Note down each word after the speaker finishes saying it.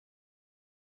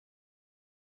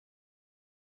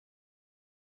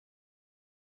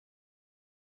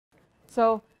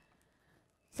So,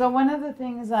 so one of the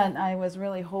things that I was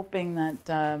really hoping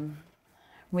that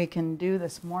we can do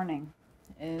this morning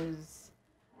is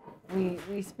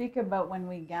we speak about when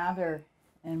we gather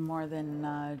in more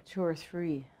than two or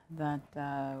three that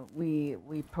we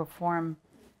perform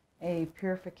a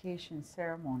purification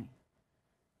ceremony.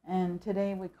 And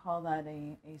today we call that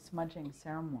a smudging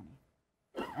ceremony.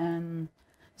 And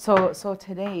so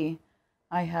today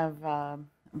I have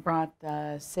brought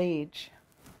sage,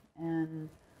 and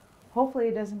hopefully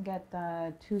it doesn't get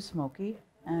too smoky.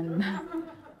 And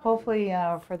hopefully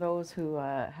for those who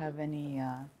have any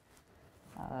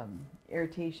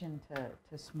irritation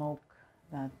to smoke,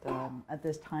 that at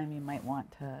this time you might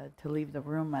want to leave the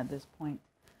room at this point.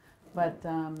 But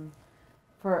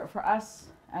for us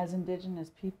as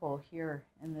Indigenous people here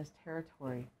in this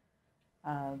territory,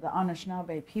 the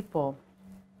Anishinaabe people,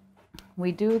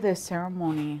 we do this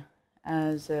ceremony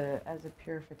as a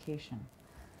purification.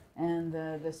 And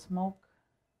the smoke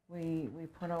we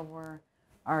put over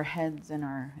our heads and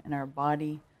our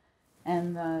body,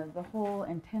 and the whole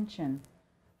intention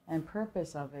and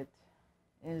purpose of it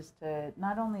is to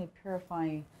not only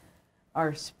purify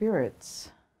our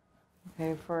spirits.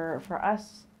 Okay, for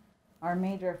us, our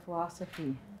major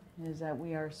philosophy is that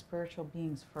we are spiritual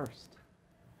beings first.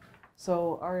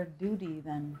 So our duty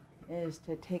then is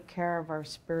to take care of our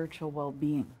spiritual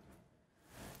well-being.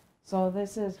 So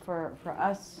this is for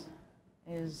us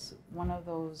is one of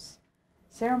those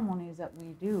ceremonies that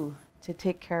we do to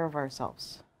take care of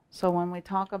ourselves. So when we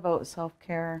talk about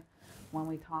self-care, when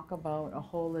we talk about a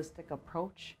holistic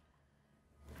approach,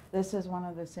 this is one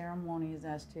of the ceremonies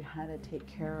as to how to take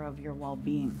care of your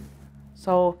well-being.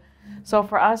 So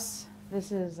for us,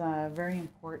 this is very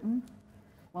important.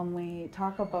 When we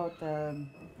talk about a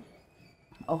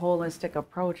holistic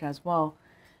approach as well,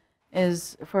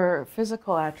 is for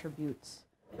physical attributes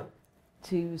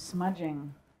to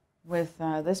smudging with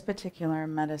this particular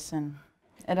medicine.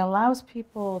 It allows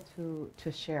people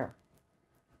to share.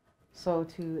 So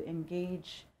to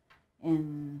engage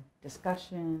in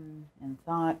discussion, in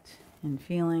thought, in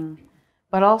feeling,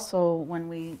 but also when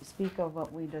we speak of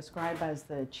what we describe as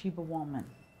the Chiba woman,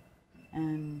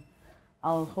 and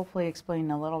I'll hopefully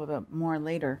explain a little bit more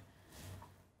later,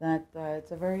 that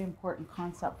it's a very important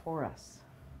concept for us.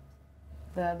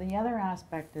 The other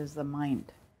aspect is the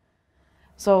mind.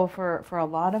 So for a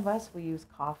lot of us, we use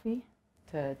coffee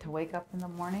to wake up in the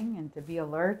morning and to be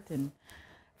alert. And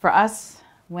for us,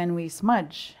 when we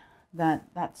smudge,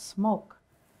 that smoke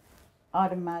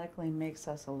automatically makes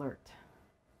us alert.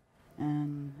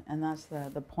 And that's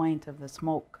the point of the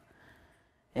smoke,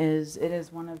 is it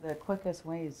is one of the quickest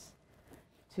ways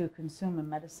to consume a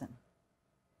medicine.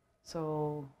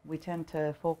 So we tend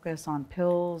to focus on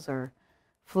pills or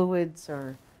fluids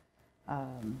or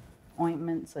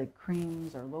ointments like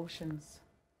creams or lotions.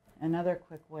 Another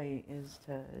quick way is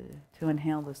to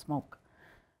inhale the smoke.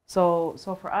 So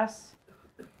for us,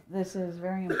 this is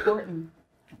very important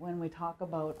when we talk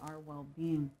about our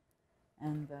well-being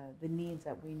and the needs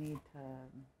that we need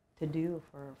to do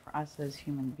for us as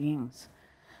human beings.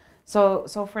 So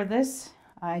for this,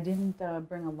 I didn't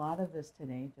bring a lot of this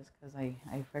today just because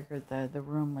I figured the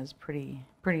room was pretty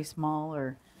small,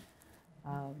 or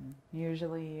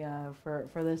usually for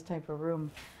this type of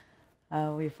room,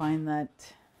 we find that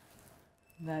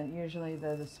usually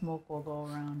the smoke will go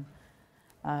around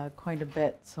quite a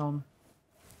bit. So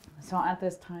at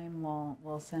this time,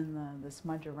 we'll send the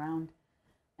smudge around.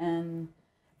 And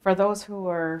for those who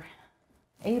are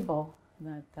able,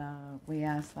 that we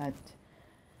ask that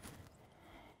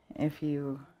if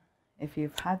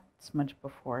you've had smudge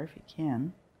before, if you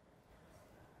can.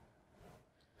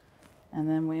 And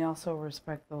then we also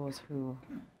respect those who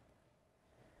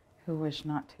wish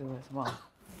not to as well.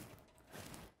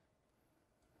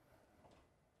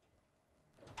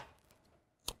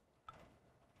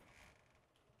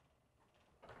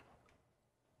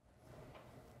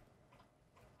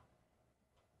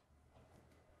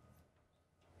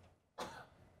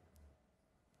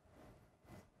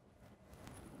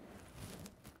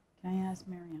 Can I ask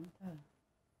Miriam to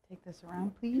take this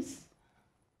around, please?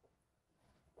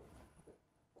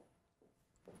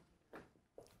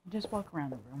 Just walk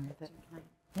around the room with it.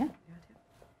 Yeah?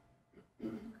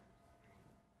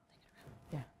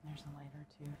 Yeah, there's a lighter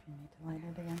too if you need to light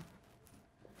it again.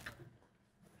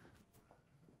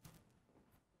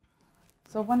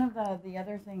 So one of the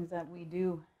other things that we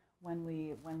do when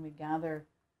we gather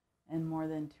in more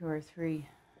than two or three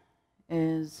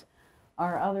is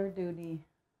our other duty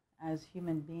as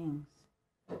human beings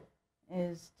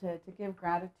is to give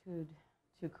gratitude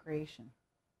to creation.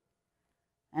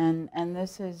 And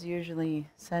this is usually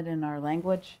said in our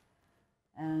language,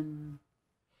 and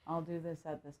I'll do this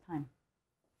at this time.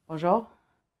 Bonjour,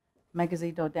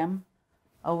 Megazi Dodem,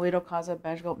 Awido Kaza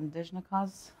Bajgo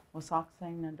Indigenous,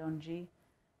 Wasaksang Nadonji,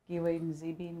 Giwe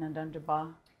Nzibi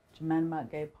Nadonjaba, Jamanma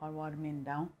Gay Podwadmin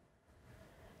down.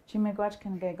 Chimegwach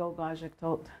can gay go gajak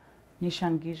tot,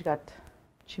 Nishan Gijgat,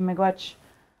 Chimegwach,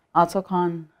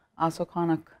 Atsokan,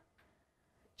 Atsokanak,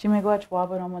 Chimegwach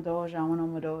Wabanomado,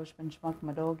 Jamanomado, Benchmark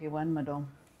Mado, Giwan Mado,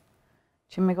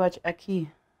 Chimegwach Aki,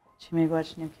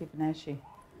 Chimegwach Niki Beneshi,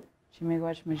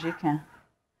 Chimegwach Majikan,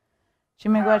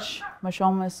 Chimegwach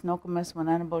Mashomas, Nokomas,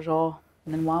 Mananabojo,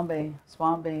 Ninwambe,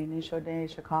 Swambe, Nishode,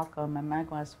 Shakaka,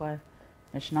 Mamagwaswa,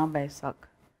 Nishnabe Suck.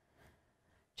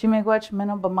 Chimegwach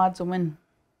Menobamadzawin,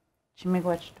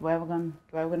 Chimegwach Dwevagan,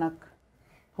 Dwevanak,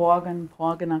 Poagan,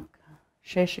 Poaganak,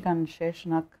 Sheshagan,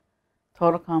 Sheshanak,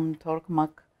 Torokam,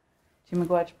 Torkamak,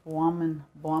 Chimegwach Boaman,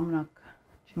 Boamanak,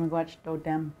 Chimegwach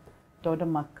Dodem,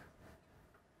 Dodamak.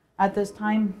 At this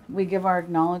time, we give our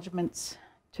acknowledgements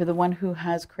to the one who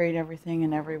has created everything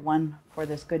and everyone for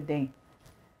this good day.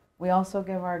 We also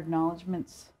give our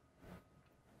acknowledgements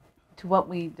to what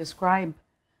we describe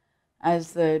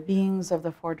as the beings of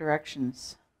the four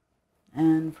directions.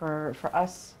 And for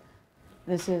us,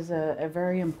 this is a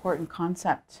very important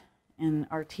concept in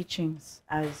our teachings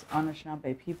as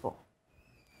Anishinaabe people.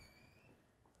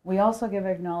 We also give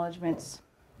acknowledgements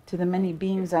to the many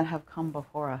beings that have come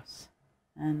before us.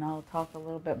 And I'll talk a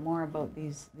little bit more about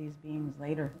these beings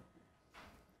later.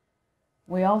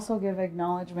 We also give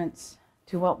acknowledgements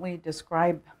to what we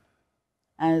describe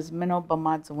as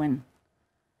Minobamadzawin,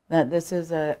 that this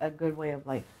is a good way of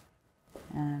life.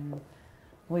 And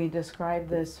we describe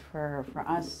this for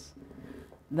us,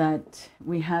 that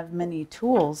we have many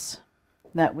tools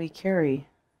that we carry.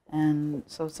 And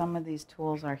so some of these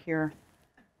tools are here,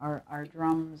 our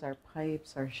drums, our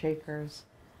pipes, our shakers,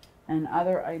 and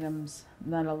other items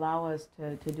that allow us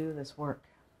to do this work.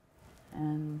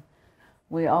 And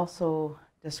we also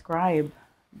describe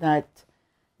that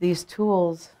these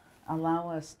tools allow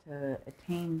us to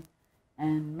attain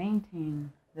and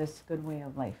maintain this good way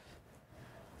of life.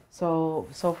 So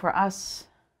for us,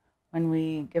 when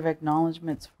we give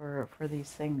acknowledgements for these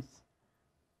things,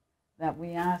 that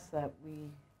we ask that we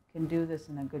can do this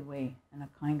in a good way, in a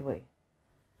kind way.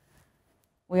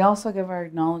 We also give our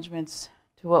acknowledgements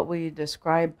to what we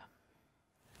describe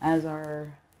as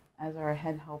our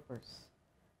head helpers.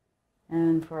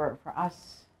 And for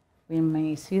us, we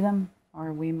may see them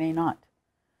or we may not.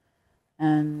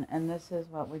 And this is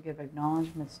what we give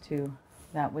acknowledgements to,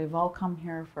 that we've all come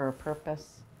here for a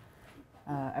purpose,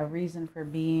 a reason for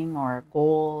being, or a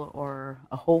goal, or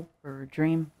a hope, or a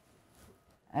dream,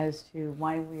 as to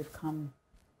why we've come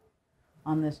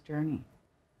on this journey.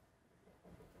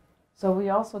 So we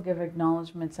also give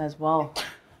acknowledgements as well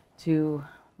to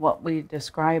what we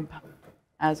describe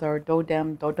as our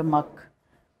Dodem, Dodamuk.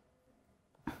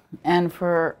 And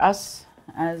for us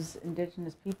as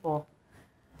Indigenous people,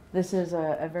 this is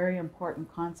a very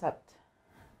important concept,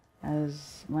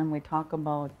 as when we talk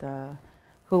about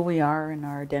who we are and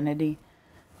our identity.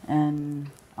 And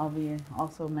I'll be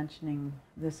also mentioning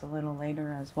this a little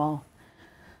later as well.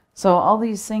 So all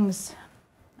these things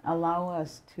allow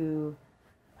us to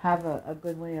have a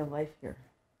good way of life here.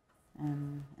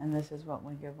 And this is what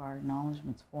we give our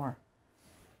acknowledgements for.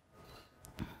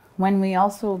 When we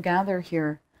also gather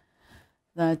here,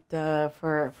 that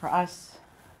for us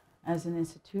as an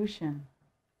institution,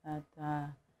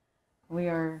 that we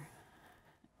are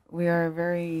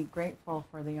very grateful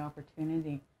for the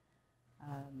opportunity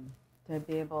to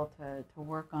be able to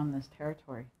work on this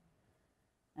territory.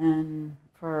 And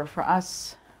for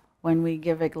us, when we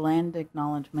give land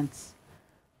acknowledgements,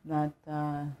 that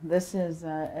this is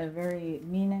a very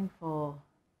meaningful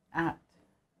act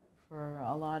for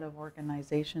a lot of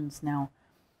organizations now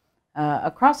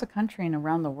across the country and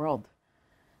around the world.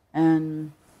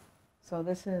 And so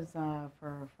this is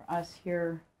for us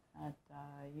here at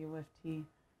U of T,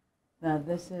 that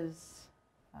this is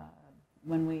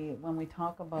when we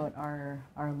talk about our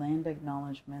land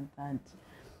acknowledgement, that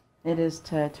it is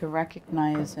to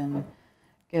recognize and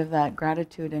give that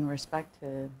gratitude and respect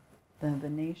to the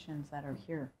nations that are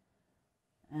here,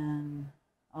 and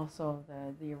also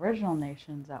the original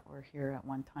nations that were here at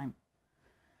one time.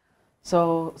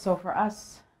 So for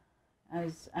us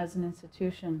as an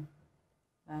institution,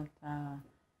 that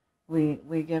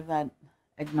we give that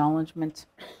acknowledgement,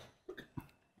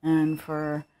 and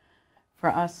for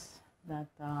us that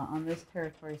on this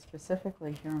territory,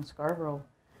 specifically here in Scarborough,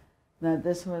 that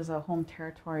this was a home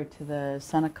territory to the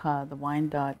Seneca, the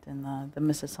Wyandot, and the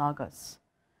Mississaugas.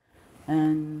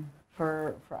 And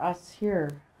for us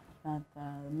here, that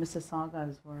the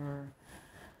Mississaugas were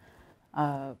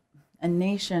a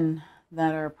nation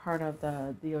that are part of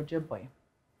the Ojibwe.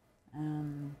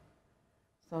 And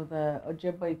so the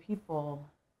Ojibwe people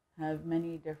have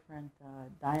many different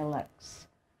dialects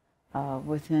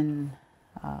within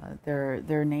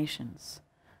their nations.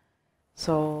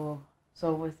 So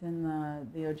within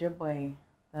the Ojibwe,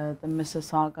 the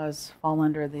Mississaugas fall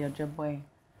under the Ojibwe.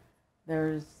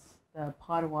 There's the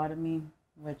Potawatomi,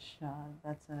 which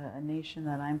that's a nation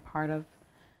that I'm part of.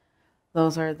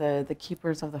 Those are the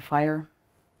keepers of the fire.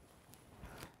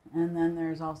 And then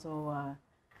there's also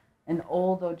an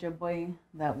old Ojibwe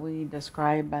that we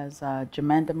describe as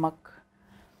Jamandamuk,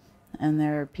 and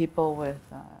they're people with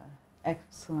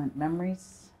excellent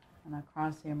memories. And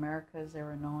across the Americas, they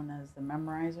were known as the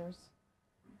memorizers.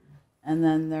 And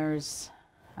then there's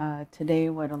today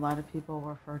what a lot of people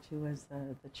refer to as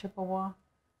the Chippewa,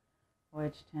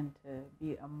 which tend to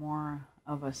be a more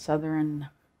of a southern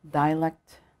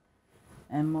dialect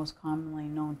and most commonly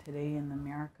known today in the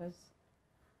Americas.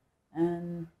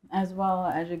 And as well,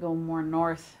 as you go more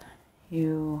north,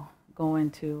 you go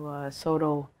into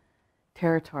Soto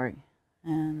territory.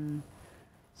 And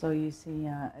so you see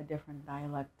a different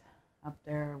dialect up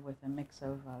there with a mix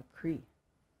of Cree.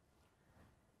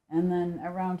 And then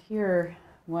around here,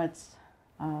 what's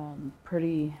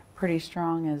pretty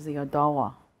strong is the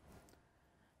Odawa.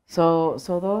 So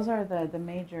those are the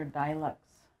major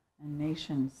dialects and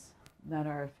nations that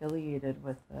are affiliated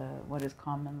with what is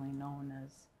commonly known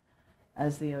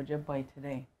as the Ojibwe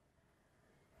today.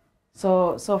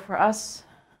 So for us,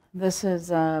 this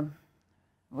is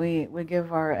we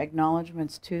give our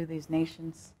acknowledgments to these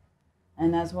nations,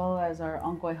 and as well as our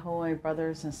Onkwohoe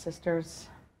brothers and sisters,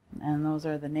 and those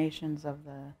are the nations of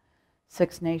the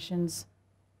Six Nations,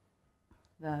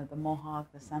 the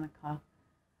Mohawk, the Seneca.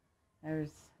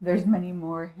 There's many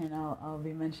more, and I'll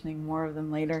be mentioning more of them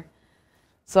later.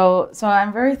 So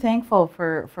I'm very thankful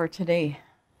for today,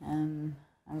 and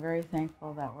I'm very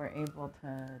thankful that we're able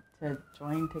to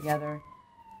join together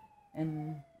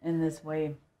in this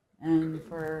way. And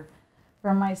for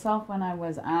myself, when I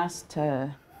was asked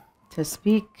to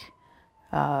speak,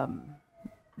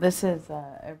 this is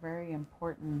a very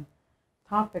important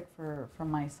topic for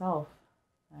myself.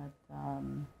 That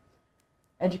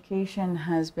education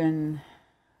has been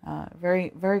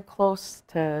very close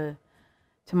to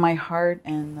my heart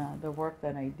and the work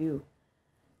that I do,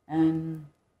 and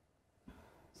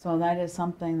so that is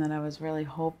something that I was really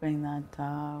hoping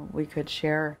that we could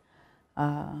share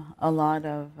a lot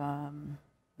of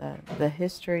the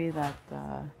history that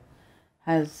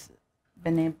has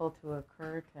been able to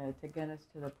occur to get us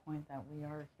to the point that we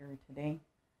are here today.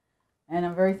 And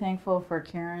I'm very thankful for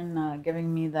Karen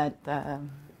giving me that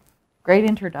great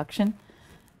introduction.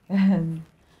 And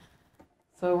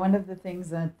so one of the things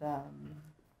that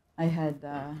I had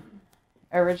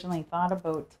originally thought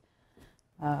about,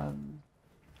 I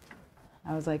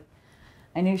was like,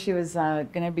 I knew she was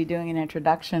going to be doing an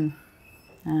introduction,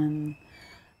 and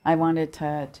I wanted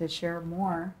to share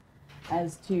more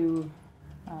as to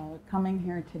coming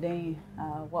here today.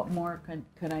 What more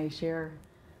could I share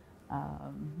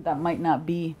that might not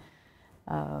be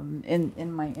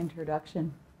in my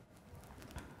introduction?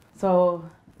 So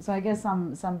I guess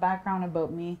some background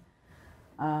about me.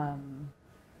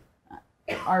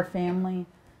 Our family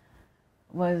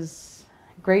was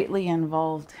greatly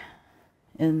involved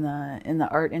in the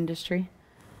art industry,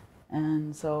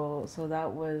 and so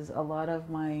that was a lot of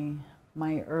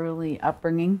my early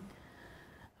upbringing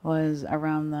was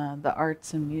around the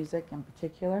arts and music in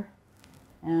particular.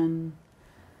 And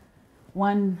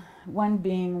one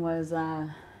being was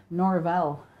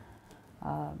Norvell.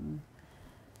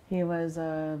 He was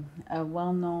a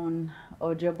well-known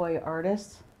Ojibwe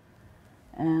artist,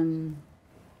 and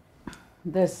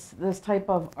this type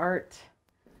of art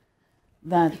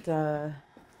that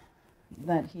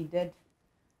he did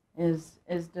is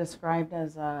described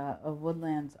as a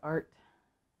woodlands art.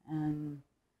 And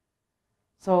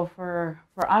so for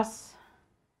us,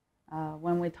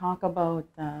 when we talk about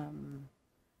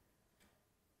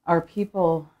our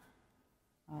people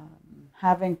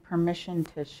having permission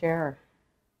to share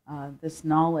this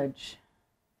knowledge,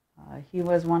 he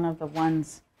was one of the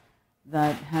ones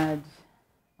that had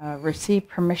received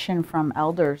permission from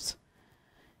elders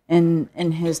in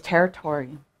his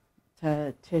territory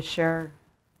to share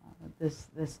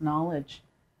this knowledge.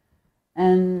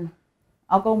 And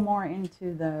I'll go more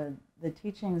into the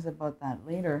teachings about that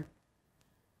later.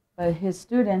 But his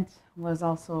student was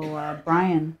also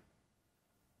Brian,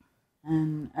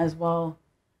 and as well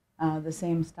the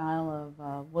same style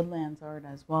of woodlands art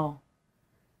as well.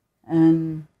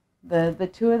 And the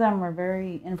two of them were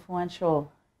very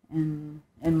influential in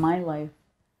my life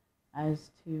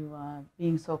as to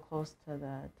being so close to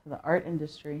the art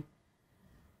industry.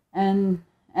 And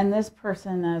this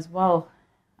person as well,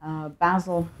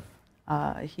 Basil,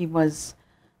 he was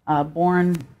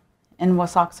born in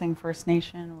Wasauksing First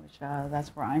Nation, which that's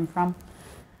where I'm from.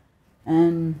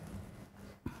 And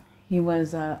he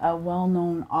was a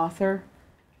well-known author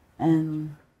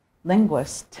and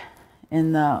linguist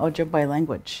in the Ojibwe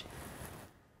language.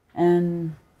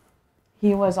 And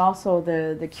he was also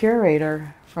the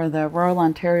curator for the Royal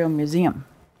Ontario Museum.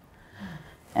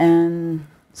 And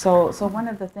so one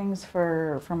of the things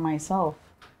for myself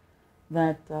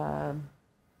that,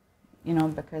 you know,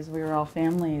 because we were all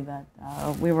family, that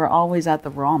we were always at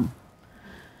the ROM.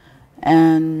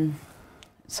 And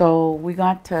so we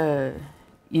got to,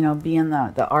 you know, be in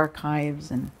the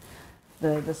archives and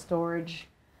the storage,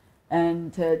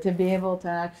 and to be able to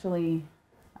actually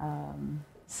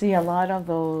see a lot of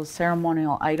those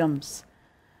ceremonial items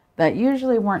that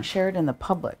usually weren't shared in the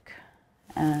public.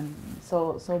 And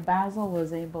so Basil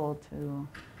was able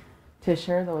to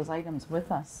share those items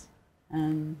with us.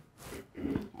 And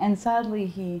sadly,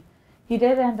 he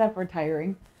did end up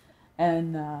retiring,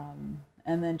 and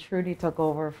then Trudy took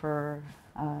over for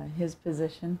his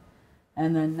position,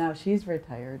 and then now she's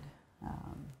retired.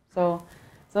 So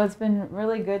it's been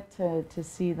really good to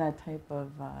see that type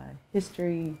of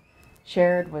history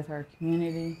shared with our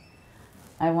community.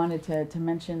 I wanted to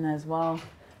mention as well,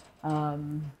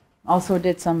 also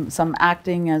did some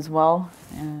acting as well,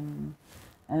 and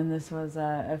this was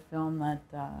a film that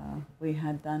we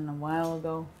had done a while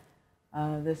ago.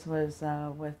 This was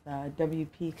with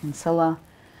W.P. Kinsella,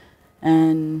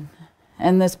 and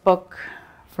this book,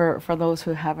 for those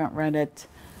who haven't read it,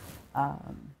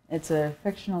 it's a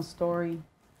fictional story,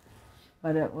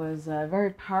 but it was a very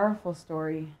powerful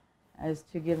story as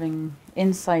to giving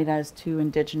insight as to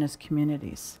Indigenous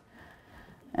communities.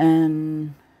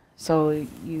 And so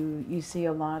you see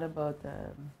a lot about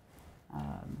the,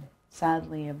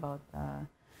 sadly, about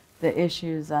the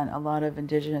issues that a lot of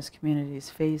Indigenous communities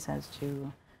face as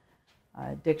to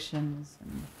addictions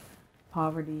and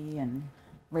poverty and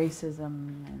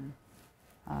racism, and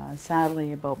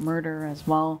sadly about murder as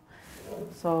well.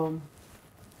 So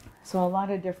a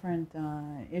lot of different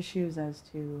issues as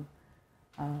to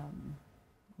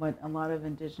what a lot of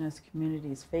Indigenous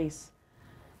communities face.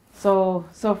 So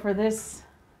for this,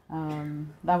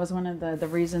 that was one of the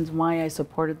reasons why I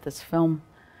supported this film,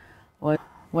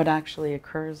 what actually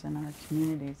occurs in our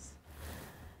communities.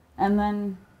 And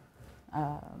then,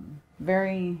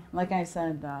 like I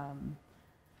said,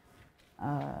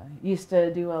 used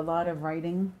to do a lot of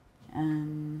writing,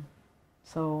 and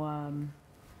so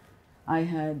I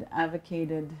had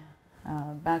advocated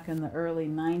back in the early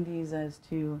 90s as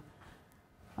to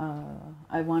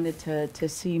I wanted to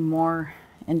see more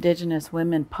Indigenous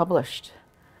women published,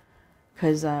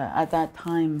 because at that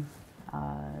time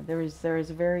there was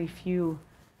very few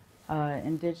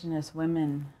Indigenous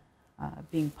women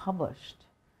being published.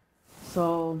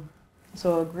 So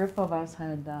a group of us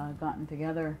had gotten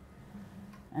together,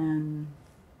 and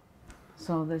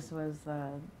so this was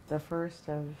the first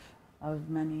of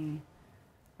many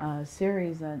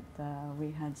series that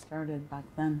we had started back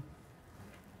then.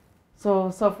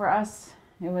 So for us,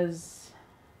 it was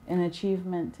an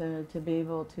achievement to be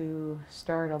able to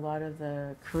start a lot of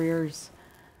the careers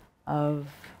of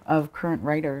current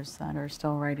writers that are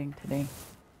still writing today.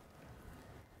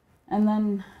 And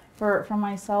then for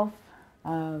myself,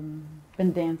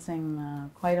 been dancing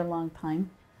quite a long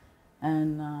time,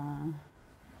 and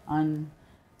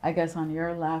I guess on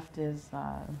your left is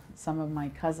some of my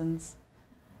cousins,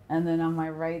 and then on my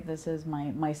right, this is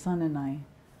my son and I,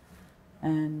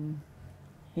 and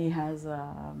he has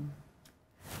a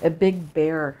big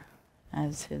bear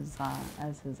as his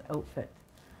outfit.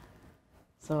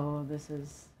 So this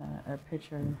is a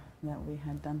picture that we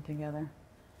had done together.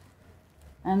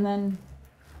 And then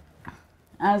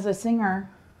as a singer,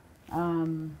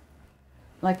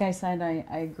 like I said,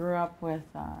 I grew up with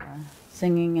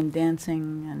singing and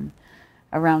dancing and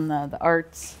around the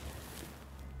arts.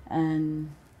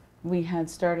 And we had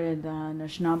started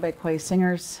Anishinaabe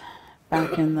Singers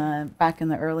back in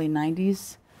the early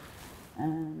 90s.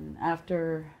 And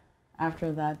after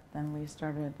that, then we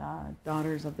started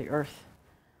Daughters of the Earth.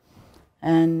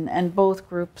 And both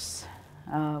groups,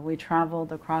 we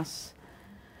traveled across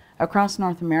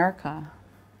North America,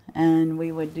 and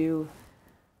we would do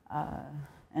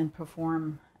and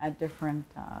perform at different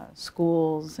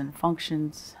schools and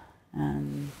functions.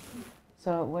 And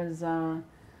so it was,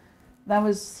 that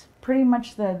was pretty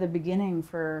much the beginning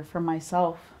for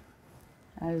myself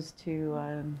as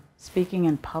to speaking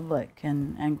in public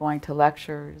and going to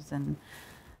lectures and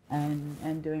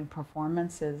and doing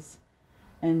performances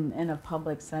in a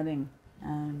public setting.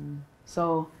 And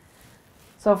so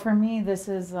for me, this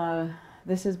has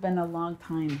been a long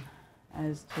time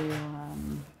as to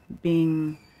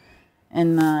being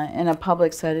in a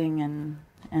public setting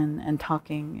and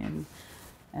talking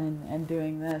and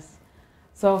doing this.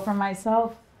 So for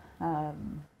myself,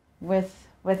 with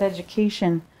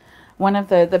education, one of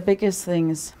the biggest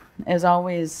things is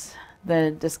always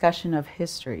the discussion of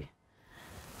history.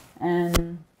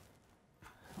 And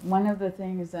one of the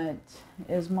things that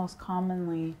is most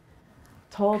commonly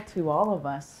told to all of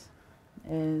us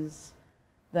is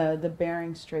the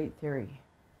Bering Strait theory.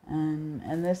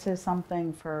 And this is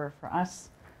something for us,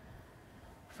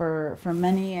 for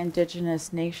many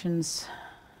Indigenous nations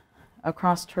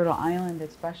across Turtle Island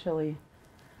especially,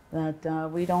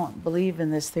 that we don't believe in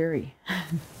this theory.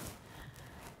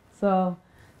 So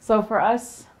for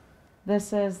us,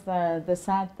 this is the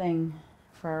sad thing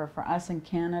for us in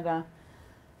Canada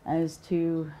as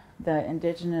to the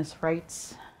Indigenous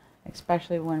rights,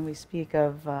 especially when we speak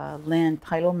of land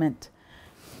entitlement,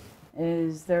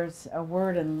 is there's a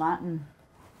word in Latin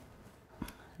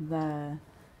that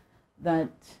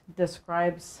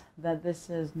describes that this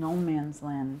is no man's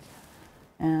land.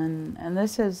 And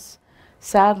this is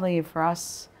sadly for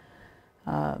us,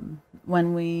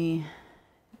 when we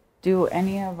do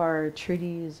any of our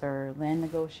treaties or land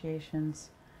negotiations,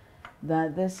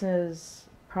 that this is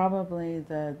probably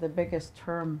the biggest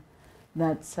term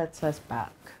that sets us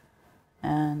back.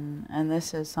 And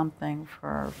this is something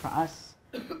for us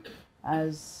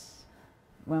as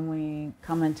when we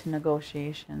come into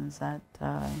negotiations that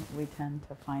we tend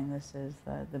to find this is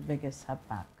the biggest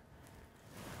setback.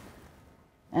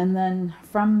 And then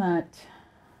from that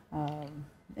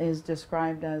is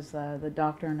described as the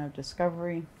doctrine of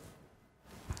discovery,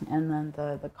 and then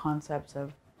the concepts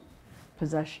of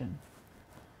possession.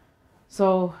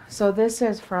 So this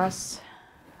is for us,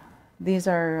 these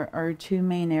are our two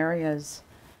main areas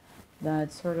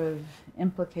that sort of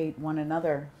implicate one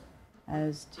another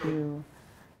as to,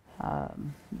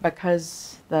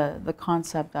 because the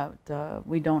concept that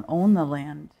we don't own the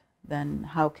land, then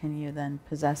how can you then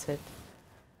possess it?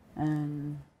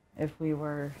 And if we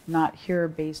were not here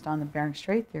based on the Bering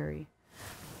Strait theory,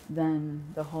 then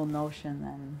the whole notion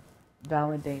then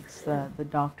validates the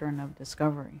doctrine of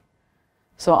discovery.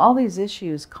 So all these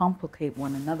issues complicate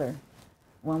one another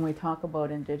when we talk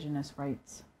about Indigenous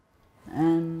rights.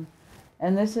 And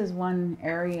this is one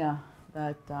area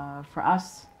that for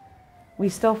us, we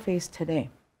still face today.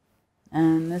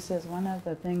 And this is one of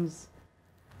the things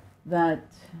that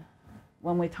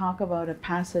when we talk about a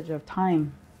passage of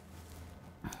time,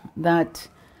 that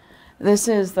this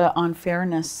is the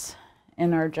unfairness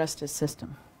in our justice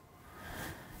system.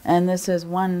 And this is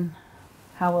one,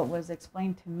 how it was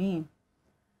explained to me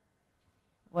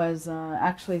was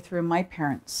actually through my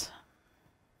parents.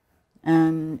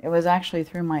 And it was actually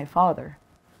through my father.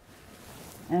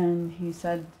 And he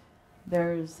said,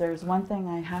 there's one thing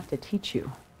I have to teach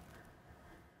you.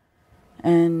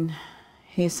 And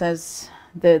he says,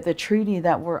 the treaty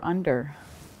that we're under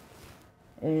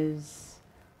is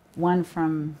one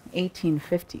from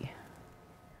 1850.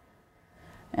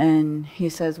 And he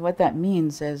says what that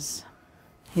means is,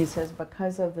 he says,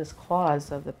 because of this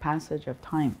clause of the passage of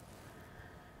time,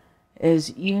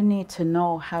 is you need to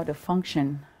know how to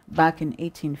function back in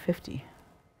 1850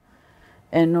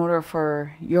 in order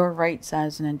for your rights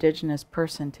as an Indigenous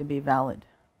person to be valid.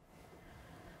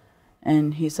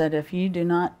 And he said, if you do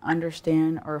not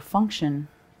understand or function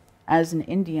as an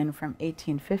Indian from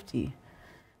 1850,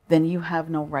 then you have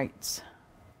no rights.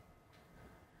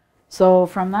 So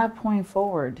from that point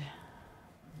forward,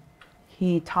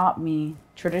 he taught me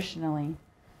traditionally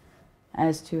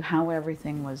as to how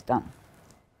everything was done,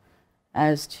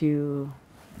 as to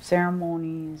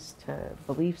ceremonies, to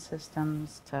belief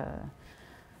systems, to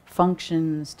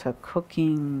functions, to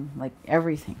cooking, like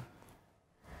everything.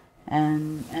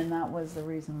 And that was the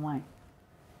reason why.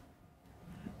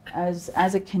 As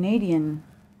a Canadian,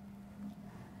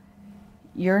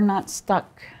 you're not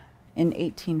stuck in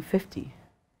 1850.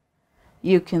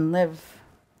 You can live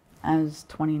as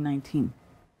 2019.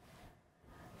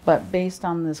 But based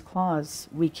on this clause,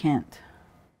 we can't.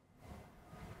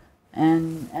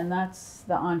 And that's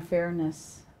the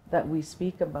unfairness that we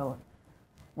speak about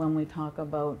when we talk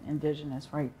about Indigenous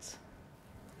rights.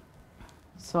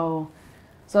 So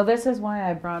this is why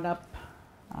I brought up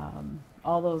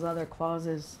all those other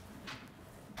clauses,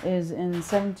 is in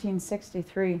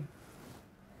 1763,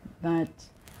 that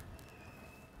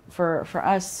for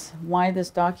us, why this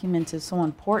document is so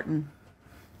important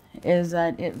is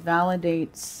that it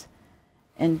validates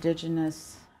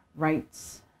Indigenous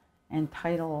rights and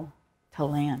title to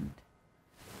land.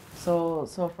 So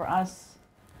for us,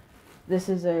 this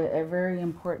is a very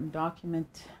important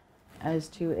document, as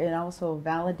to it also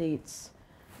validates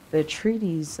the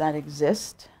treaties that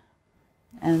exist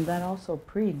and that also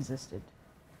pre-existed.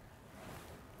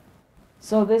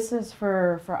 So this is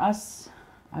for us.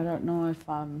 I don't know if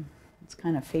it's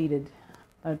kind of faded,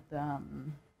 but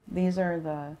these are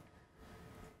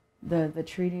the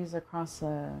treaties across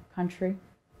the country.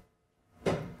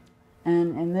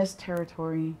 And in this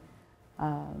territory,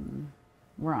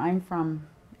 where I'm from,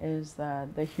 is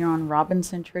the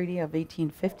Huron-Robinson Treaty of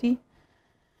 1850.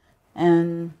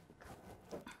 And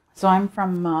so I'm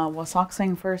from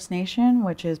Wasauksing First Nation,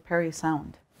 which is Parry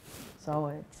Sound.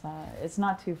 So it's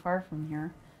not too far from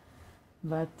here.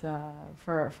 But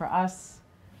for us,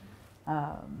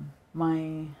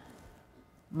 my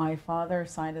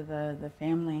father's side of the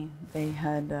family, they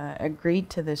had agreed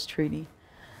to this treaty.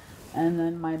 And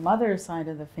then my mother's side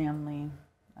of the family,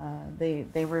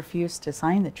 they refused to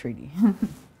sign the treaty.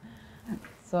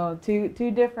 So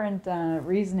two different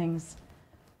reasonings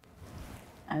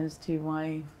as to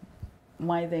why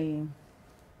they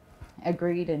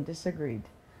agreed and disagreed.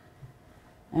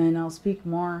 And I'll speak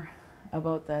more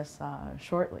about this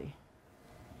shortly.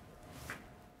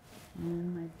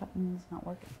 And my button's not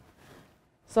working.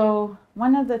 So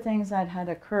one of the things that had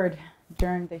occurred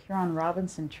during the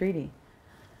Huron-Robinson Treaty,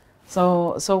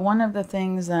 so one of the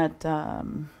things that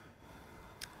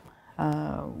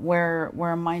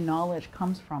where my knowledge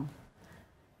comes from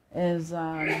is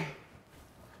on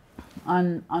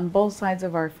both sides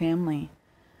of our family,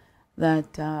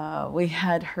 that we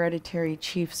had hereditary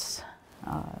chiefs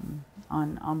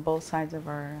on both sides of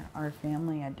our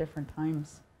family at different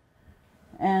times.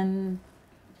 And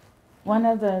one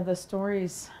of the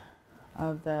stories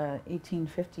of the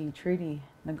 1850 treaty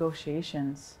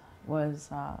negotiations was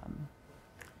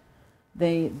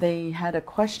they had a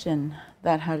question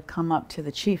that had come up to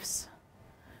the chiefs.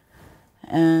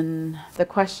 And the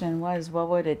question was, what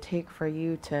would it take for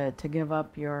you to give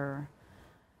up your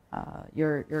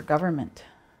government?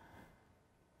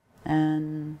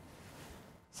 And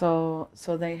so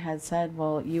they had said,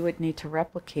 well, you would need to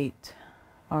replicate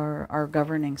our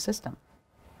governing system.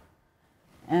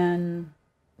 And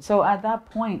so at that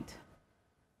point,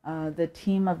 the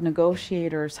team of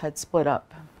negotiators had split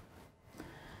up.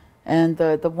 And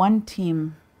the one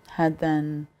team had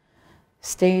then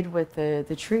stayed with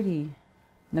the treaty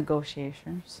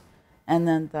negotiations, and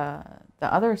then the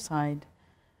other side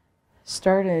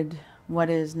started what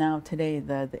is now today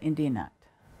the Indian Act.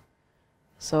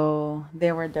 So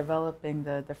they were developing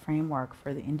the framework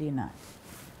for the Indian Act.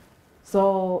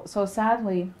 So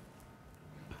sadly,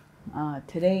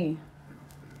 today,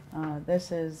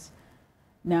 this is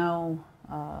now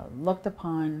looked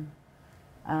upon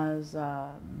as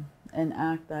an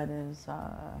act that is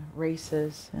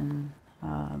racist, and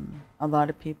a lot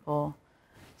of people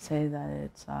say that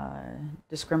it's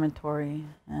discriminatory,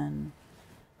 and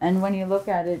when you look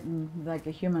at it in like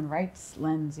a human rights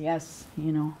lens, yes,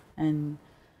 you know, and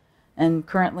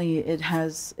currently it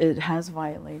has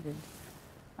violated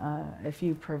a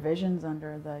few provisions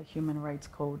under the Human Rights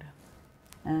Code.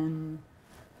 And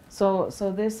so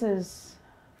this is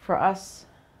for us,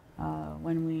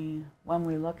 when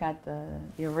we look at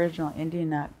the original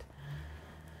Indian Act,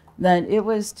 that it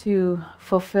was to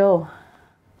fulfill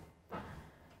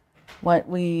what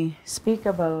we speak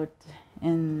about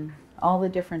in all the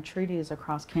different treaties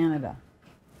across Canada.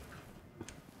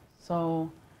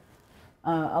 So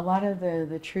a lot of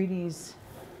the treaties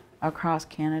across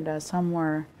Canada, some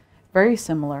were very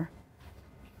similar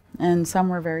and some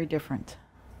were very different.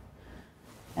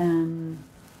 And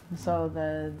so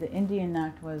the Indian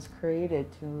Act was created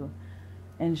to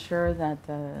ensure that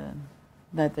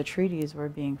the treaties were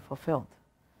being fulfilled.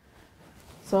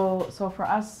 So for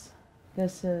us,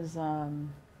 this is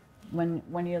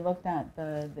when you looked at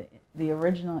the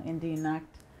original Indian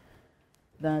Act,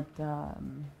 that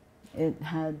it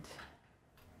had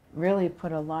really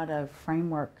put a lot of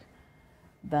framework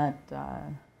that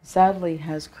sadly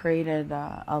has created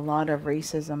a lot of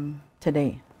racism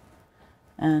today,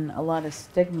 and a lot of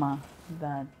stigma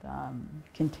that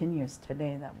continues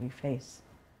today that we face.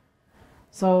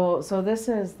 So this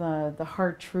is the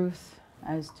hard truth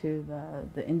as to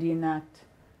the Indian Act,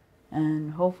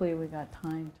 and hopefully we got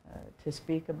time to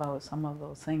speak about some of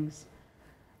those things.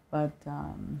 But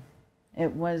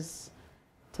it was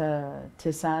to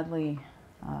sadly,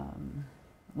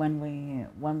 when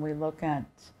we look at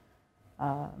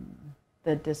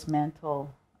the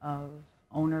dismantle of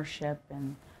ownership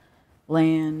and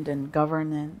land and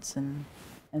governance and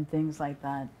things like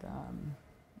that,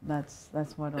 That's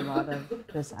what a lot of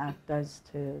this act does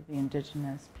to the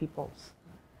Indigenous peoples.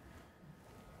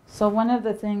 So one of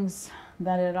the things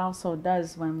that it also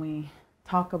does when we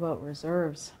talk about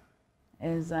reserves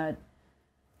is that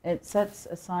it sets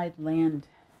aside land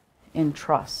in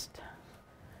trust.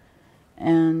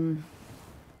 And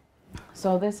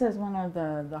so this is one of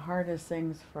the hardest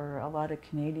things for a lot of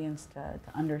Canadians to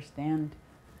understand,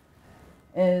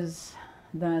 is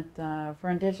that for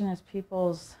Indigenous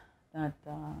peoples, that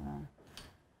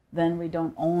then we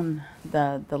don't own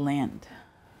the land.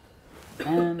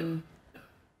 And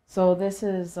so this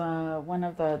is one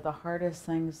of the hardest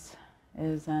things,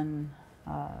 is then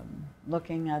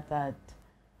looking at that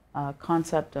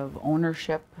concept of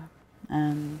ownership.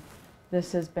 And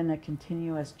this has been a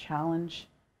continuous challenge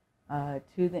to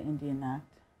the Indian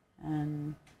Act.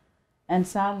 And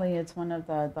sadly, it's one of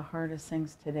the hardest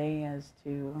things today, as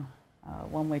to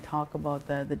when we talk about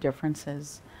the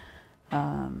differences,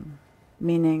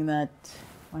 meaning that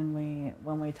when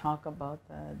we talk about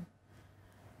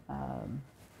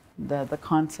the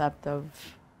concept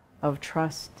of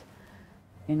trust,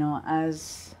 you know,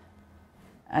 as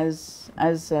a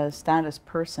status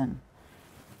person,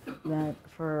 that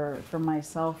for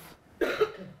myself,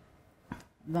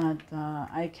 that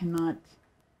I cannot,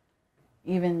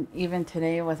 even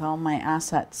today with all my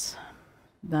assets,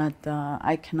 that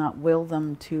I cannot will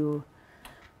them to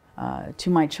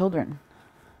my children,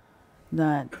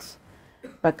 that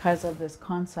because of this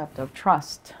concept of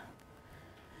trust,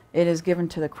 it is given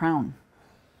to the Crown.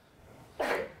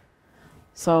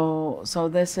 So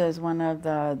this is one of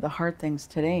the hard things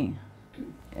today,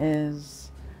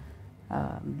 is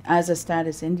as a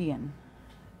status Indian,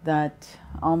 that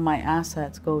all my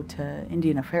assets go to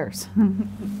Indian Affairs.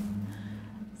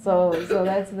 So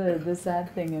that's the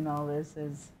sad thing in all this,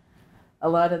 is a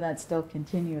lot of that still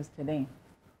continues today.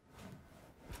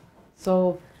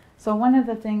 So one of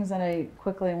the things that I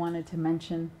quickly wanted to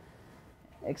mention,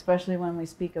 especially when we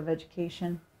speak of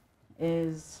education,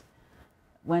 is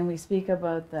when we speak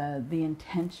about the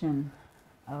intention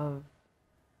of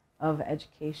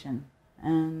education.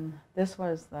 And this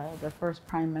was the first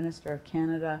Prime Minister of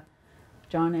Canada,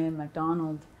 John A.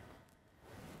 Macdonald.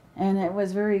 And it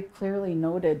was very clearly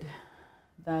noted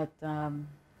that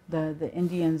the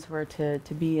Indians were to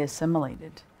be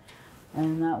assimilated.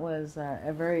 And that was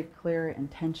a very clear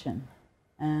intention.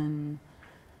 And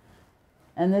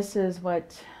this is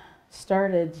what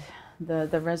started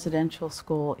the residential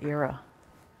school era.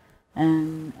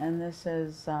 And this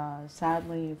is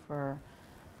sadly, for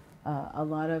a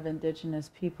lot of Indigenous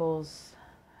peoples,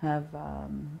 have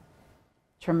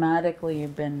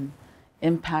traumatically been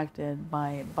impacted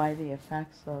by the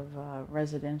effects of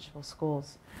residential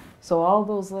schools. So all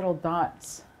those little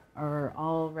dots are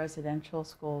all residential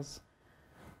schools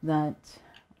that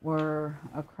were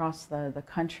across the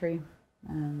country,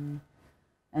 and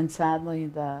sadly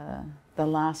the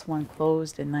last one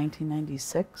closed in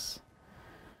 1996.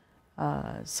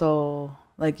 So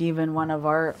like even one of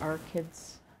our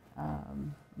kids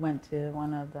went to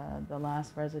one of the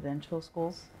last residential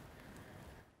schools.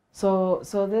 So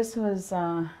this was,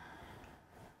 a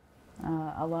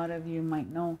lot of you might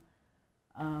know,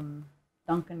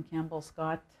 Duncan Campbell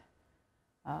Scott,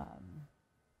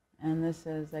 and this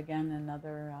is again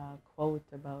another quote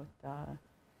about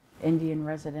Indian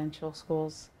residential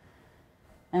schools,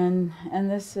 and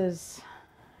this is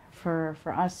for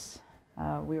us.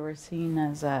 We were seen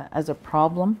as a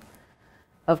problem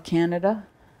of Canada.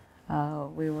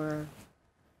 We were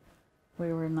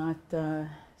not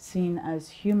seen as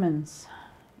humans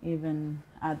even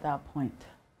at that point.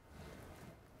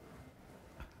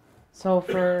 So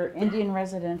for Indian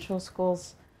residential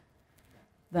schools,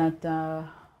 that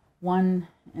 1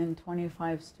 in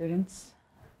 25 students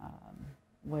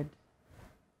would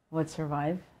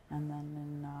survive, and then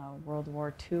in World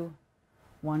War II,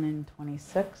 1 in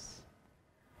 26.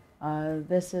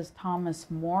 This is Thomas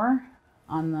More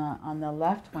on the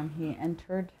left when he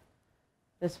entered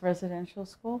this residential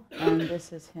school, and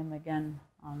this is him again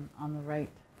on the right.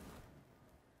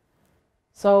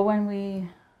 So when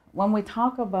we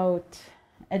talk about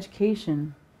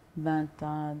education, that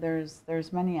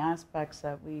there's many aspects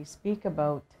that we speak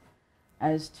about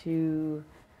as to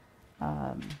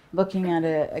looking at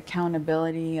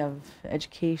accountability of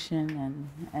education,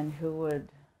 and who would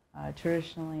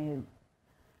traditionally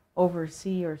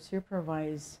oversee or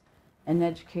supervise an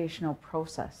educational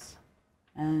process.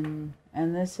 And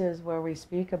this is where we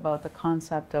speak about the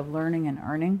concept of learning and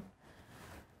earning.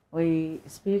 We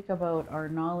speak about our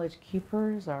knowledge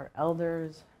keepers, our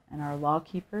elders, and our law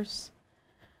keepers.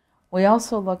 We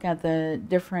also look at the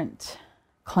different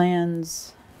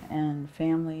clans and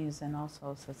families and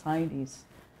also societies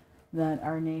that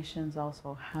our nations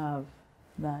also have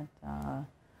that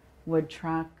would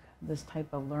track this type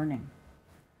of learning.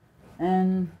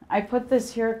 And I put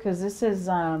this here because this is,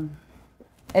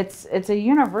 it's a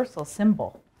universal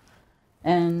symbol.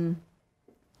 But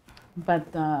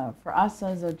for us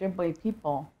as Ojibwe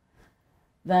people,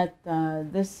 that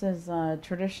this is a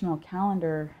traditional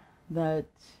calendar that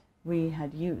we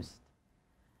had used.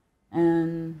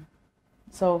 And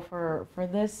so for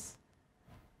this,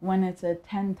 when it's a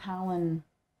 10-talon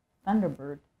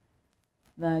thunderbird,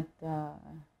 that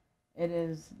it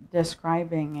is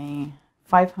describing a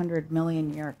 500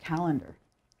 million year calendar.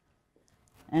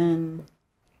 And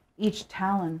each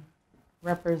talon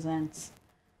represents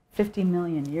 50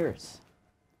 million years.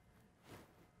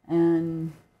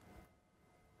 And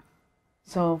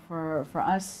so for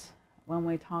us, when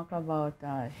we talk about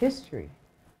history,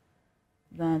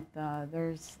 that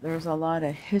there's a lot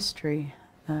of history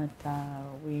that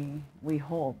we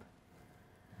hold.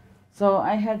 So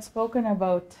I had spoken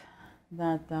about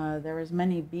that there is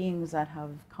many beings that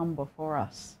have come before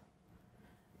us.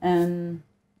 And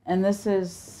this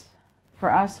is,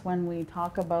 for us, when we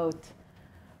talk about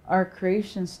our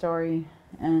creation story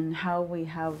and how we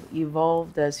have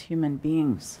evolved as human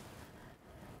beings,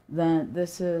 that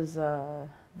this is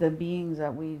the beings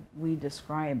that we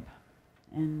describe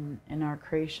in our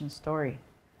creation story.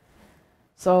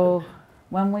 So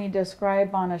when we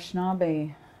describe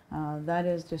Anishinaabe, that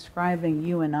is describing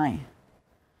you and I.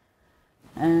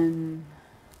 And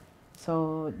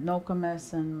so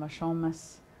Nokomis and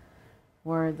Mashomis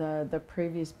were the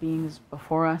previous beings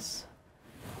before us.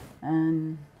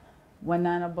 And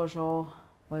Wananabojo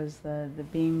was the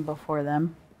being before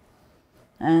them.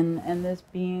 And this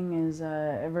being is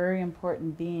a very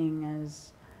important being,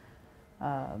 as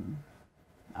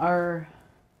our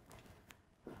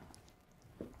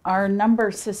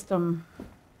number system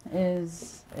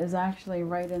is actually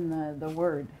right in the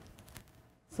word.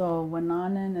 So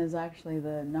Wananan is actually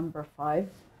the number 5,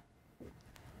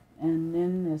 and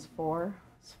Nin is 4,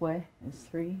 Swe is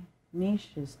 3, Nish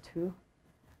is 2,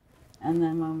 and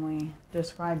then when we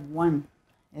describe 1,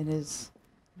 it is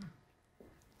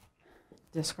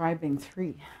describing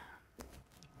 3.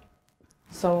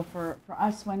 So for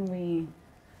us, when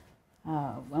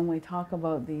we talk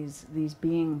about these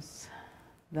beings,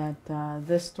 that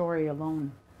this story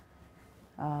alone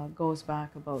goes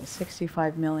back about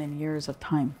 65 million years of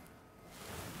time.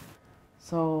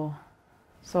 So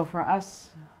for us,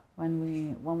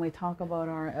 when we talk about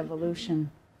our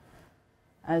evolution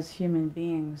as human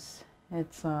beings,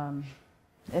 it's a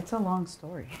long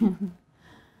story.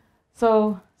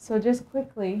 So just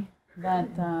quickly, that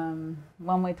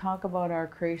when we talk about our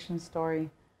creation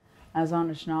story as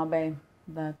Anishinaabe,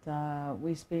 that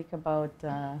we speak about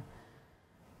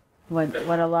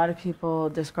what a lot of people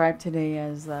describe today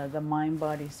as the mind,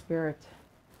 body, spirit.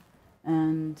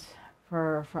 And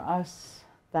for us,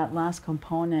 that last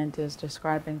component is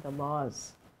describing the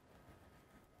laws.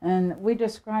 And we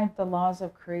describe the laws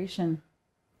of creation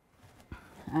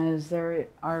as there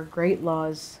are great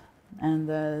laws, and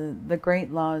the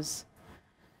great laws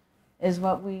is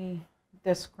what we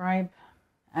describe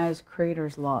as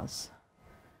Creator's laws.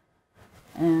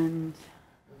 And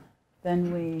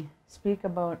then we speak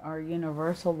about our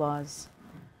universal laws,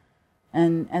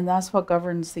 and that's what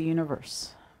governs the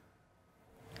universe.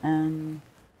 And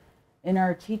in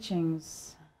our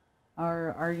teachings,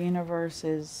 our universe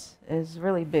is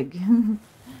really big.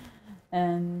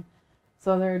 And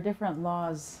so there are different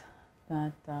laws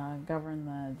that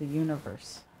govern the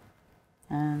universe.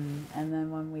 And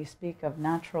then when we speak of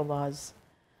natural laws,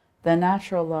 the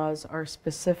natural laws are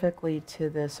specifically to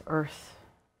this earth.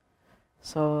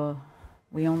 So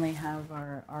we only have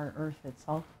our earth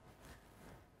itself.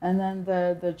 And then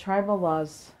the tribal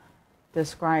laws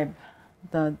describe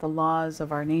the laws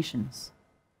of our nations.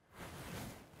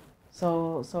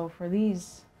 So for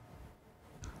these,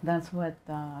 that's what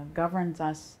governs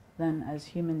us then as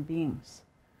human beings.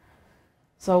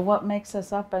 So what makes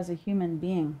us up as a human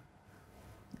being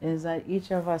is that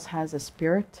each of us has a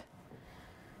spirit,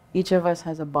 each of us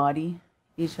has a body,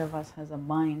 each of us has a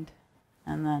mind,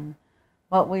 and then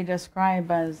what we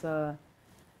describe as the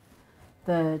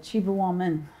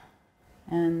Chibuwamin.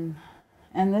 And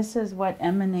this is what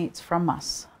emanates from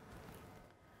us.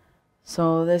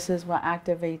 So this is what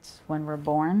activates when we're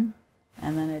born,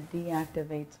 and then it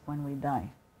deactivates when we die.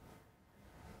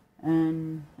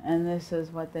 And this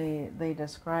is what they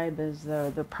describe as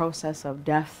the process of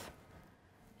death,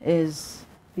 is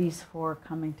these 4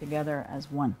 coming together as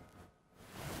one.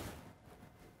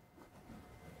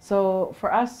 So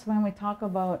for us, when we talk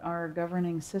about our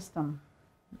governing system,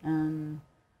 And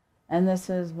this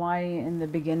is why in the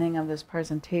beginning of this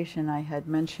presentation I had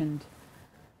mentioned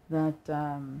that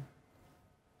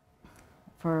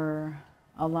for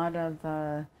a lot of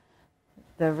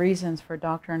the reasons for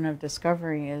doctrine of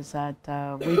discovery is that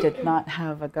we did not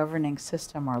have a governing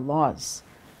system or laws.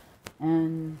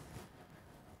 And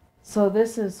so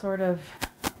this is sort of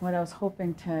what I was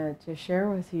hoping to share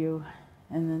with you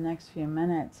in the next few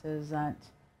minutes, is that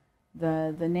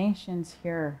the nations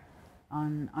here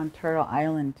on Turtle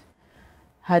Island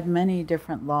had many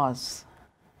different laws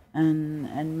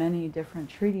and many different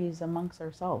treaties amongst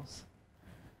ourselves.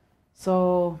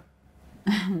 So,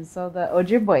 so the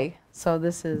Ojibwe, so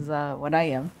this is what I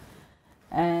am,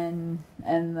 and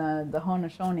the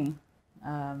Haudenosaunee,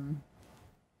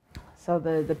 so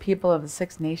the people of the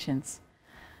Six Nations,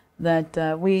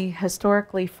 that we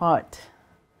historically fought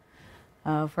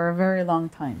for a very long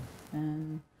time.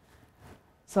 And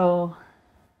so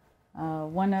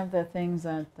one of the things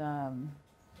that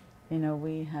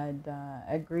we had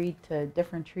agreed to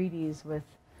different treaties with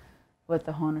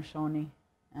the Haudenosaunee,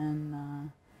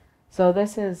 and so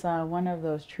this is one of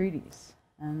those treaties,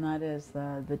 and that is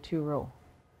the two-row.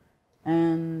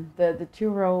 And the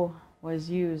two-row was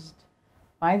used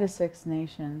by the Six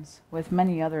Nations with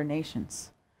many other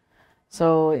nations.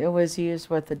 So it was used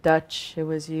with the Dutch, it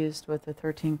was used with the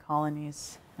 13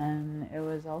 colonies, and it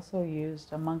was also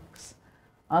used amongst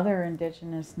other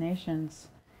indigenous nations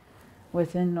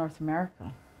within North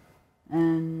America.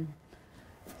 And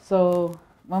so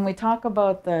when we talk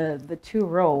about the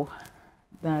two-row,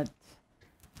 that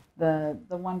the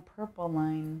one purple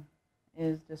line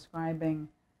is describing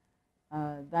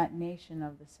that nation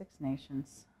of the Six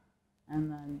Nations, and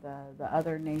then the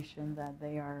other nation that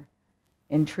they are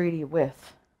in treaty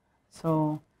with.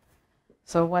 So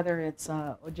whether it's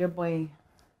Ojibwe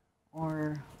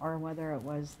or whether it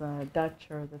was the Dutch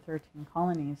or the 13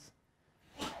 colonies,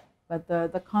 but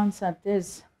the concept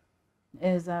is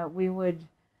that we would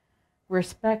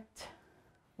respect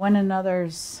one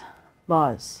another's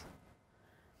laws,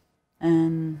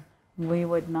 and we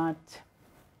would not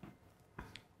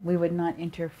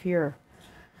interfere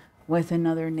with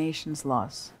another nation's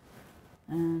laws.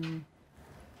 And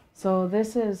so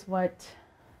this is what,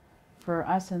 for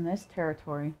us in this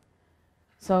territory,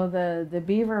 so the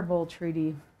Beaver Bowl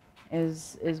Treaty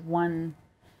is one,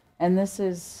 and this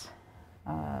is,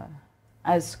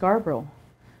 as Scarborough,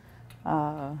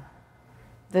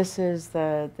 this is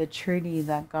the treaty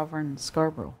that governs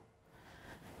Scarborough,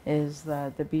 is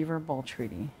the Beaver Bowl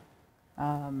Treaty.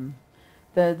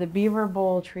 The Beaver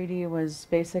Bowl Treaty was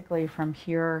basically from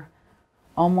here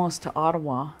almost to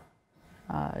Ottawa,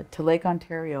 to Lake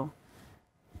Ontario,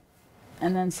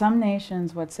 and then some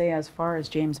nations would say as far as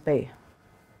James Bay,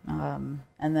 and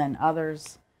then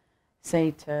others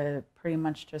say to pretty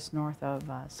much just north of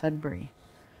Sudbury,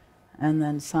 and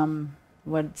then some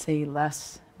would say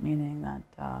less, meaning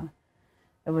that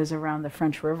it was around the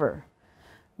French River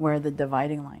where the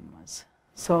dividing line was.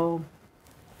 So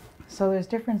there's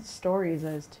different stories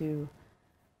as to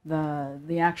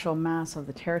the actual mass of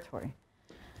the territory.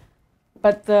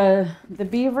 But the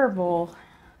Beaver Bowl,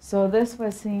 so this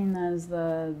was seen as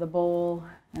the bowl,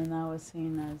 and that was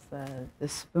seen as the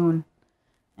spoon.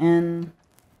 And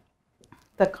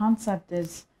the concept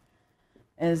is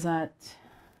that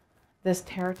this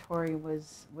territory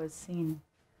was seen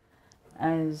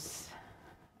as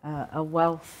a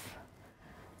wealth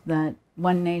that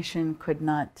one nation could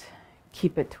not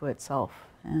keep it to itself.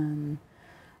 And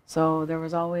so there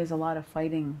was always a lot of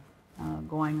fighting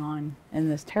going on in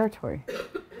this territory.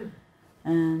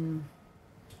 And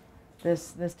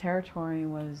this territory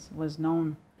was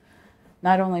known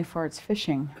not only for its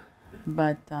fishing,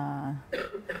 but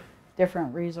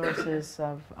different resources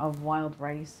of wild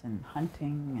rice and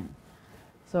hunting, and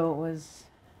so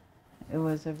it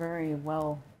was a very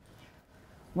well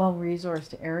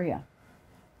resourced area.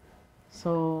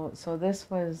 So this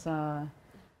was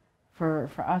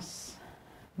for us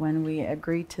when we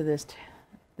agreed to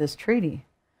this treaty,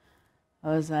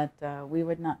 was that we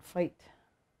would not fight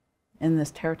in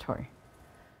this territory.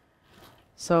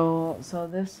 So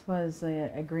this was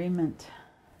an agreement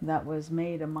that was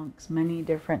made amongst many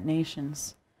different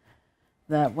nations,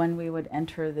 that when we would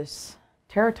enter this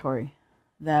territory,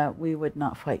 that we would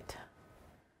not fight.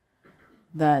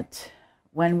 That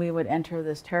when we would enter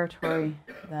this territory,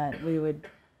 that we would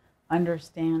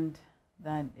understand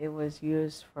that it was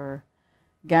used for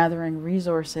gathering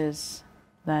resources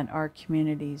that our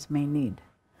communities may need.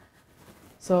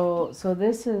 So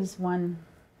this is one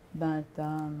that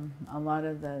a lot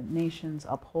of the nations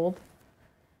uphold.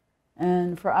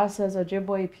 And for us as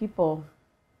Ojibwe people,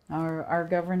 our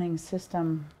governing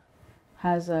system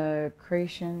has a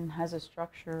creation, has a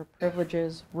structure,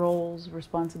 privileges, roles,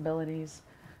 responsibilities,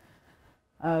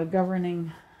 a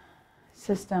governing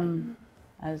system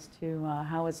as to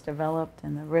how it's developed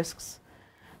and the risks,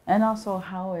 and also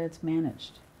how it's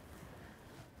managed.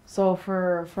 So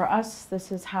for us,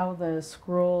 this is how the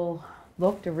scroll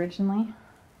looked originally,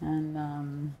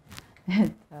 and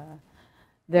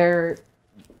there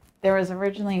was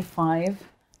originally 5,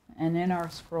 and in our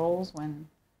scrolls, when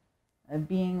a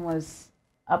being was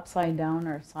upside down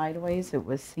or sideways, it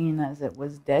was seen as it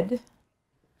was dead.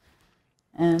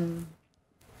 And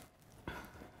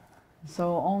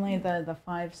so only the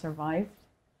 5 survived.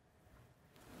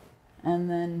 And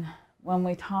then when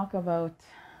we talk about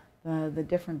the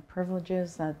different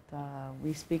privileges that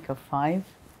we speak of 5,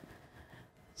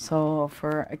 so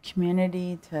for a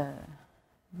community to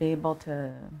be able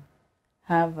to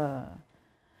have a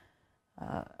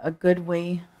good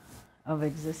way of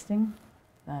existing,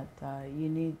 that you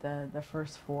need the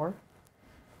first 4.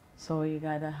 So you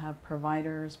got to have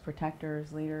providers,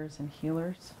 protectors, leaders, and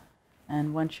healers.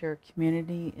 And once your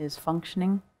community is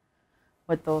functioning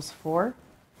with those 4,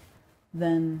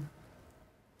 then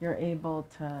you're able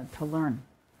to learn.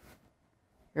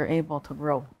 You're able to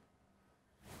grow.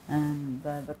 And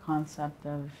the concept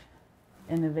of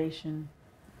innovation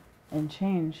and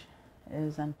change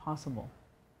is impossible.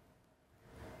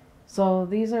 So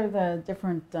these are the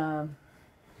different,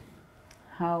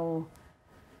 how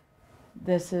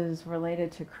this is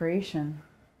related to creation,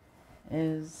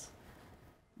 is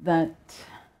that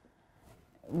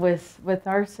with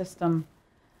our system,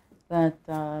 that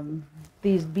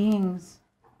these beings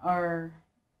are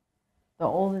the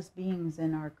oldest beings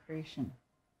in our creation.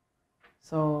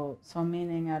 So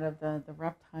meaning out of the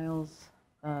reptiles,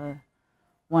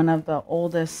 one of the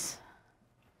oldest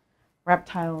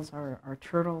reptiles are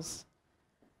turtles.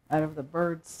 Out of the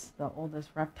birds, the oldest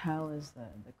reptile is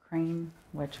the crane,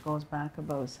 which goes back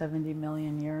about 70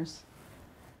 million years.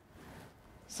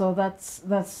 So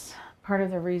that's part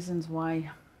of the reasons why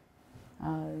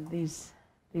these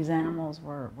animals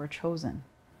were chosen.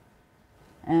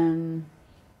 And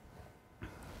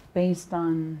based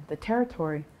on the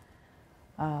territory,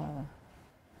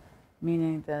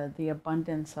 meaning the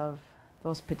abundance of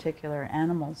those particular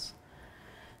animals,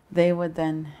 they would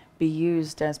then be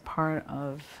used as part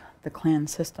of the clan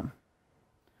system.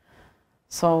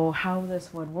 So how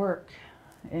this would work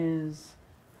is,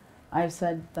 I've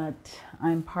said that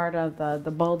I'm part of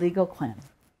the bald eagle clan.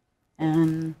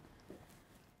 And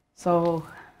so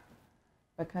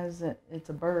because it's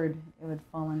a bird, it would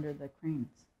fall under the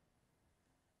cranes.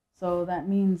 So that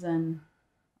means in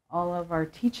all of our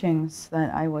teachings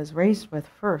that I was raised with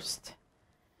first,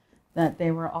 that they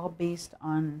were all based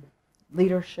on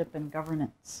leadership and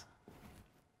governance.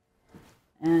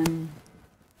 And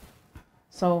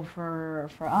so for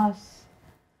us,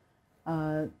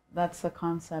 that's the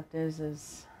concept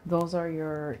is those are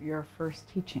your first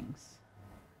teachings.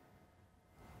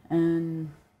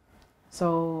 And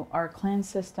so our clan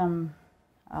system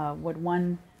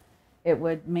it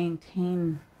would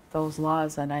maintain those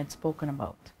laws that I'd spoken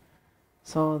about.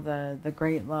 So the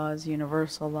great laws,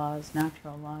 universal laws,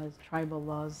 natural laws, tribal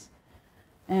laws.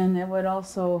 And it would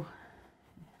also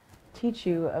teach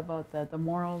you about the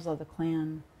morals of the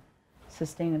clan,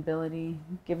 sustainability,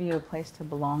 give you a place to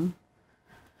belong.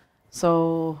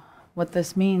 So what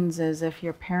this means is if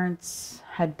your parents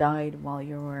had died while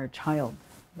you were a child,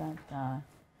 that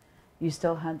you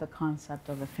still had the concept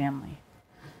of the family.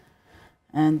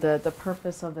 And the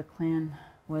purpose of the clan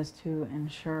was to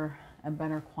ensure a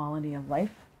better quality of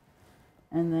life,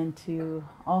 and then to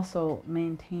also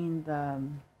maintain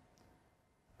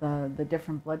the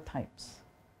different blood types.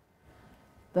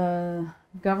 The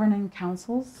governing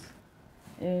councils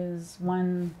is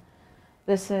one,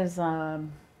 this is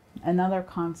another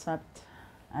concept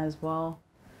as well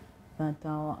that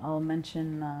I'll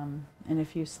mention in a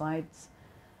few slides.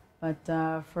 But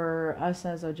for us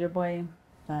as Ojibwe,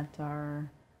 that our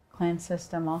clan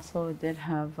system also did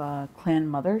have clan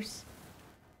mothers.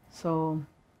 So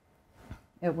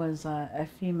it was a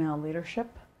female leadership.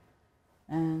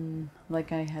 And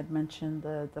like I had mentioned,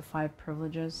 the 5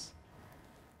 privileges.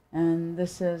 And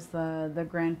this is the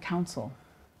Grand Council.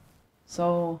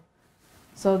 So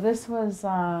this was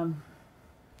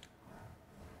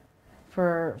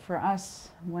for us,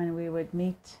 when we would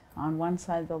meet, on one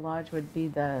side of the lodge would be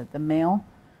the male,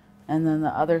 and then the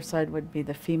other side would be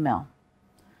the female.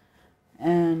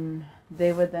 And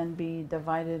they would then be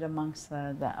divided amongst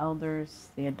the elders,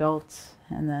 the adults,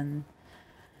 and then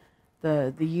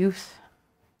the youth.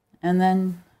 And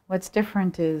then what's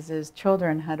different is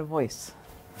children had a voice.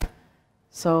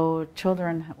 So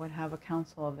children would have a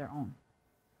council of their own.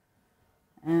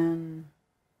 And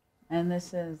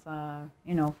this is,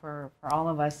 you know, for all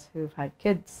of us who've had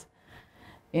kids,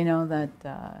 you know,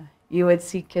 that you would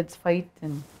see kids fight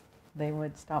and they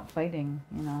would stop fighting,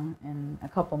 you know, in a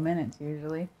couple minutes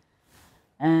usually.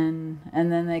 And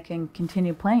then they can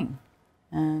continue playing.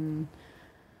 And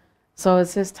so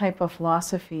it's this type of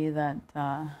philosophy that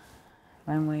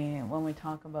when we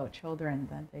talk about children,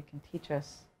 that they can teach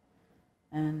us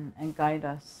and guide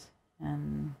us.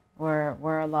 And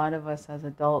where a lot of us as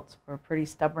adults, we're pretty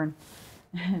stubborn,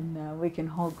 and we can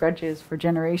hold grudges for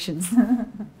generations.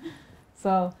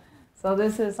 So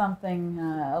this is something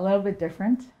a little bit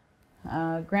different.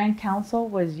 Grand Council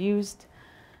was used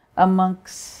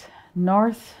amongst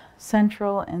North,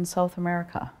 Central, and South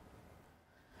America.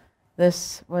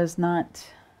 This was not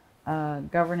a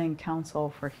governing council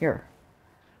for here.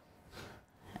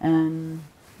 And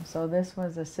so this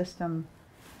was a system.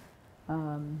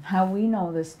 How we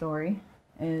know this story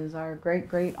is our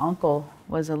great-great-uncle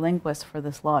was a linguist for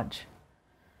this lodge.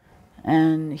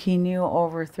 And he knew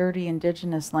over 30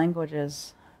 indigenous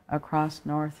languages across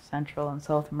North, Central, and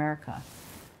South America.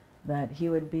 That he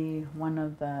would be one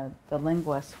of the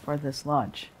linguists for this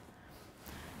lodge.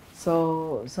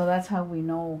 So that's how we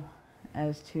know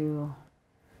as to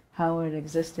how it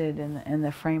existed in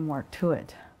the framework to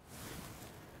it.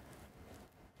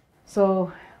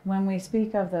 So when we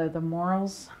speak of the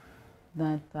morals,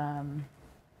 that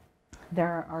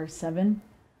there are 7,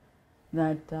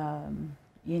 that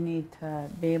you need to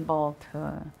be able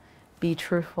to be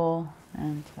truthful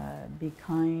and to be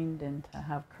kind and to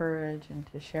have courage and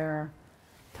to share,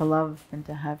 to love and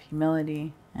to have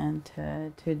humility and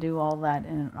to do all that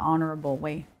in an honorable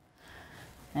way.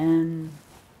 And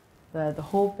the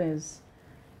hope is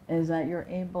that you're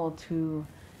able to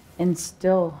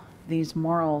instill these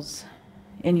morals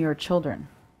in your children,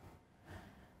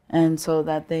 and so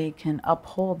that they can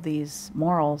uphold these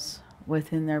morals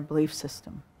within their belief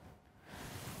system.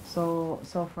 So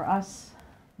for us,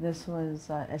 this was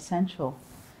essential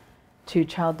to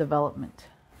child development.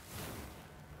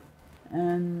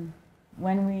 And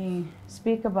when we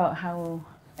speak about how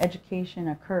education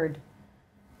occurred,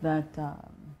 that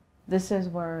this is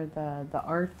where the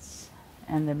arts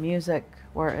and the music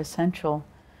were essential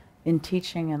in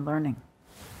teaching and learning.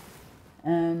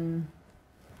 And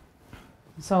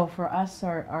so for us,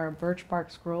 our birch bark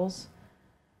scrolls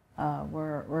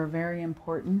were very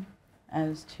important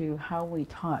as to how we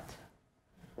taught.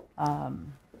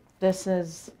 This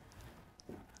is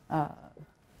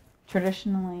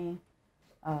traditionally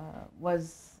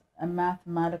was a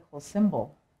mathematical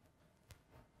symbol,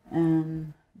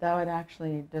 and that would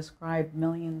actually describe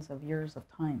millions of years of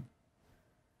time.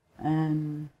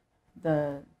 And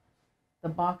the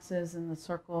boxes and the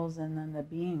circles and then the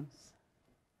beings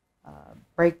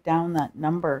break down that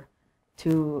number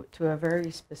to a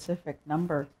very specific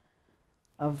number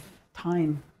of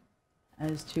time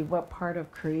as to what part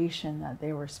of creation that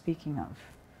they were speaking of.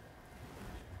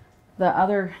 The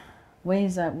other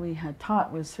ways that we had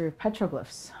taught was through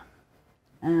petroglyphs.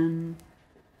 And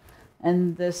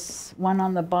this one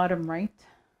on the bottom right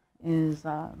is,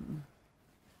 I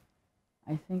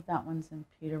think that one's in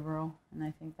Peterborough, and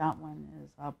I think that one is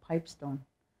Pipestone.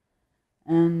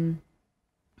 And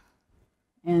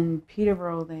in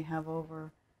Peterborough, they have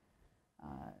over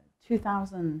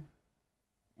 2,000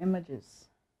 images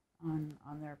on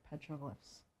their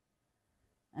petroglyphs.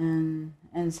 And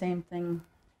same thing,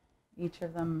 each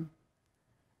of them,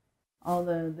 all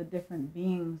the different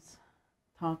beings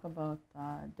talk about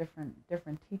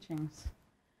different teachings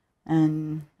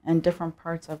and different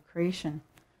parts of creation.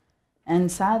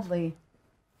 And sadly,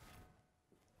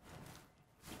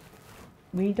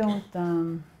 we don't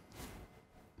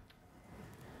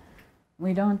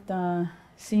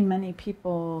see many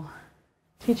people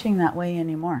teaching that way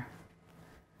anymore.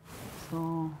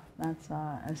 So that's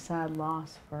a sad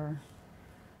loss for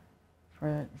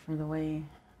the way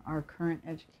our current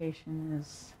education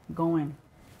is going.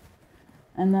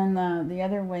 And then the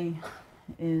other way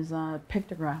is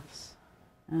pictographs.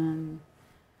 And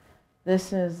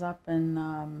this is up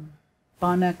in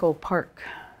Bon Echo Park.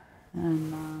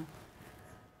 And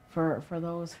for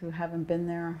those who haven't been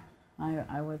there,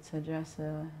 I would suggest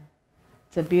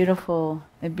it's a beautiful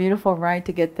ride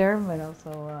to get there, but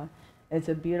also it's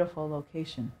a beautiful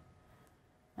location.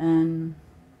 And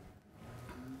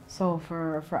so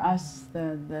for us,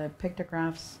 the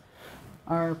pictographs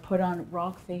are put on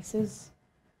rock faces,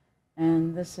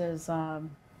 and this is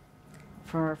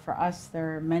for us.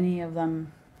 There are many of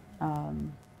them,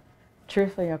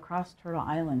 truthfully, across Turtle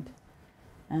Island,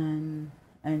 and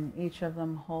each of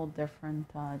them hold different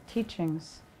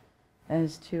teachings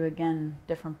as to, again,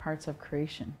 different parts of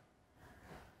creation.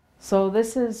 So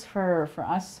this is for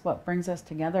us, what brings us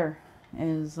together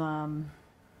is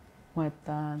what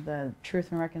the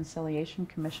Truth and Reconciliation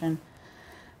Commission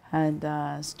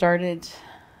had started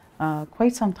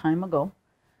quite some time ago.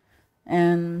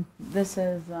 And this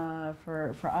is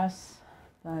for us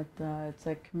that it's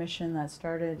a commission that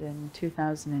started in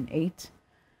 2008,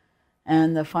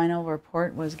 and the final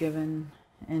report was given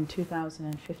in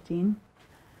 2015.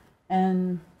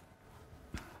 And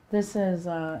this is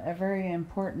a very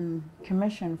important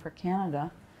commission for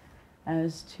Canada,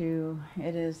 as to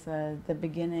it is the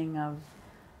beginning of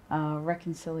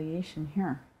reconciliation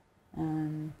here.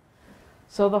 And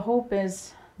so the hope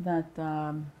is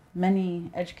that many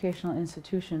educational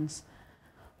institutions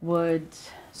would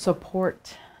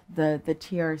support the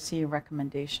TRC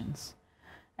recommendations.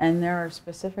 And there are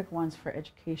specific ones for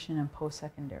education and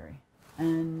post-secondary.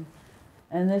 And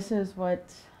this is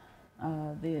what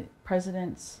the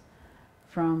presidents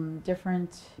from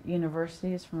different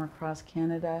universities from across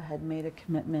Canada had made a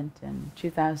commitment in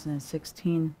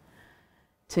 2016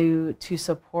 to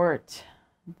support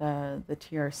the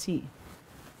TRC.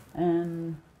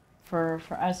 And for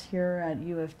us here at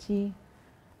U of T,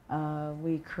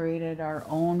 we created our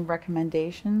own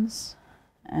recommendations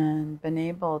and been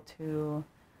able to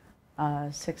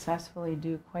successfully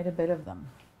do quite a bit of them.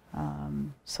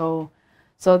 So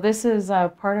this is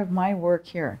part of my work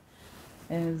here.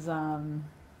 Is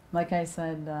like I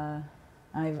said,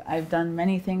 I've done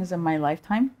many things in my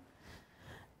lifetime,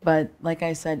 but like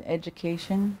I said,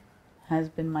 education has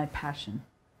been my passion,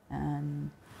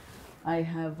 and I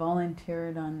have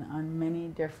volunteered on many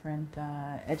different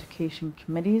education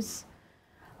committees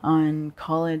on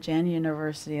college and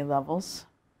university levels,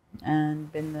 and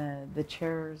been the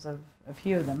chairs of a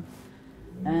few of them.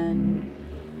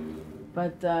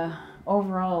 But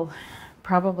overall,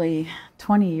 probably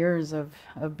 20 years of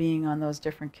being on those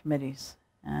different committees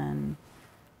and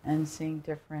seeing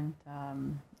different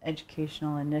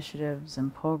educational initiatives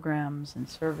and programs and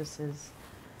services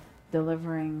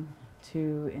delivering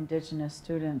to Indigenous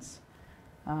students,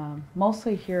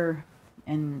 mostly here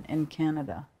in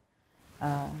Canada.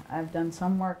 I've done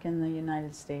some work in the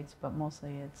United States, but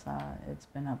mostly it's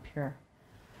been up here.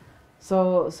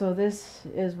 So this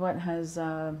is what has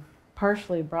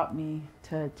partially brought me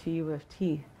to U of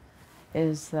T,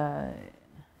 is the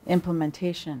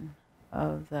implementation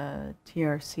of the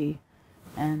TRC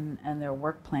and their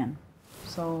work plan.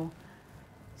 So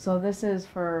this is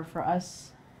for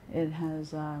us. It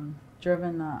has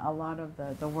driven a lot of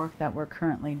the work that we're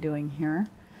currently doing here.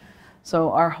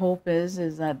 So our hope is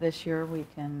that this year we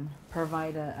can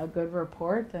provide a good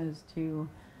report as to,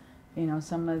 you know,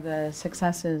 some of the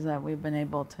successes that we've been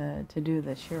able to do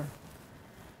this year.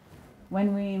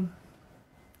 When we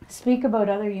speak about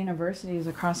other universities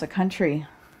across the country,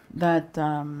 that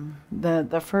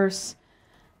the first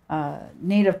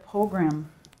Native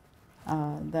program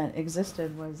that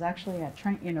existed was actually at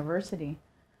Trent University,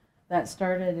 that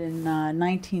started in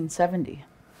 1970,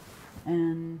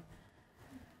 and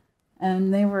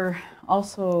they were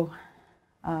also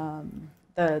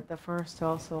the first to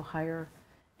also hire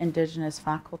Indigenous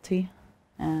faculty,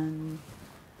 and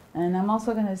I'm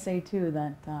also going to say too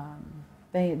that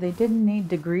they didn't need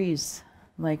degrees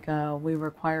like we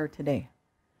require today.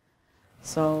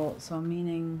 So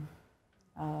meaning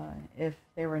if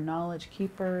they were knowledge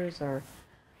keepers or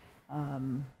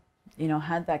you know,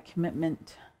 had that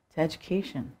commitment to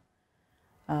education,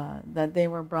 that they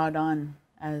were brought on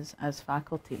as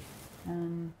faculty.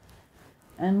 And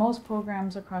most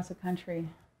programs across the country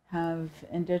have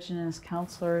Indigenous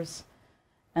counselors,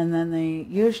 and then they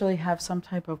usually have some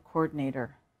type of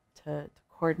coordinator to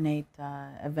coordinate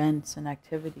events and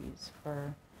activities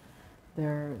for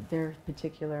their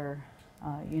particular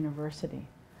university.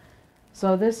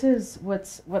 So this is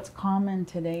what's common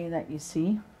today that you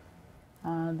see.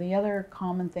 The other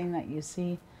common thing that you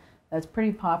see that's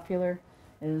pretty popular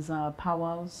is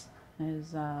powwows.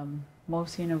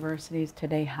 Most universities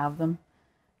today have them.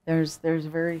 There's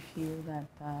very few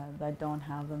that don't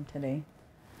have them today.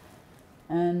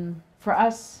 And for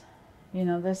us, you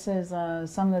know, this is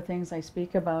some of the things I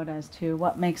speak about as to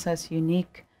what makes us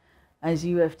unique as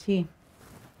U of T.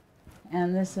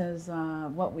 And this is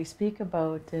what we speak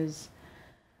about is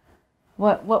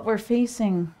what we're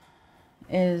facing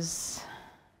is,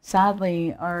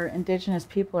 sadly, our Indigenous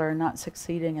people are not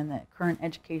succeeding in the current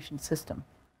education system.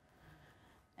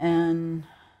 And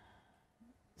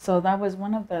so that was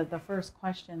one of the first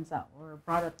questions that were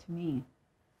brought up to me,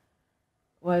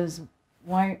 was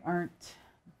why aren't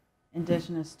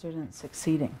Indigenous students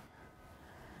succeeding?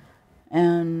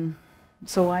 And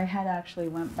so I had actually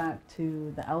went back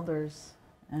to the elders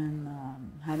and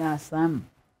had asked them,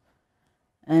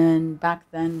 And back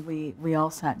then we all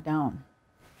sat down.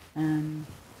 And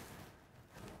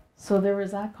so there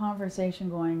was that conversation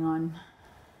going on.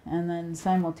 And then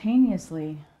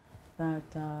simultaneously that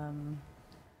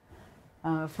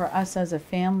for us as a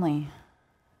family,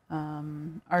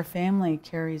 our family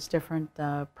carries different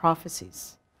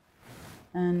prophecies.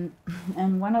 And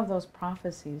one of those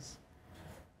prophecies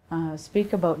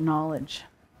speak about knowledge,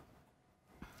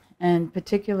 and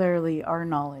particularly our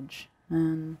knowledge.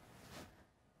 And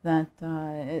that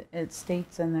it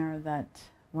states in there that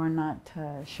we're not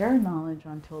to share knowledge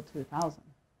until 2000.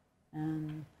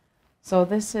 And so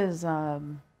this is,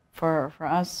 for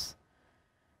us,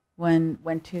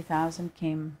 when 2000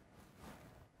 came,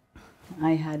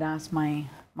 I had asked my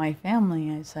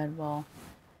family, I said, well,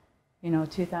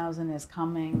 2000 is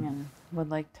coming and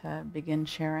would like to begin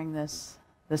sharing this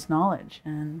knowledge.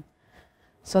 And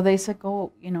so they said,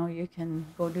 go, you can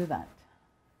go do that.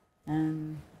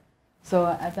 And so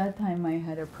at that time I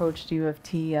had approached U of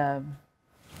T,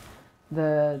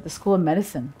 the School of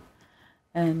Medicine,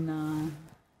 and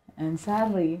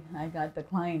sadly I got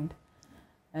declined.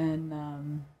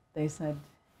 And they said,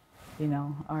 we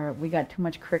got too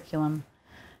much curriculum,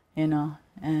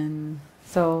 and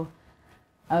so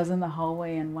I was in the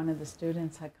hallway and one of the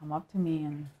students had come up to me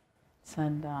and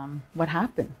said, what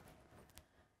happened?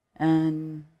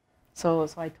 And so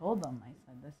I told them, I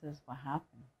said, this is what happened.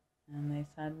 And they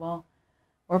said, well,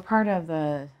 we're part of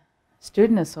the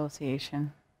student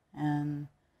association and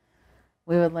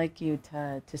we would like you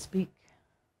to speak.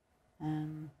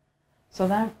 And so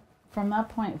that, from that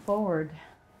point forward,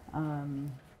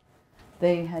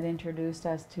 they had introduced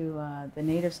us to the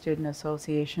Native Student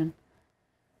Association,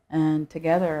 and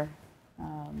together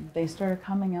they started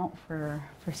coming out for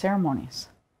ceremonies.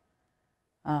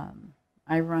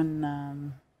 I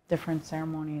run different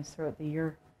ceremonies throughout the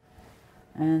year,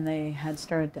 and they had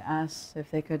started to ask if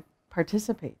they could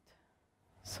participate.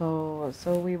 So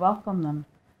we welcomed them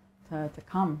to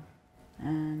come.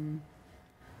 And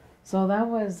so that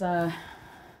was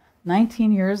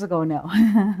 19 years ago now.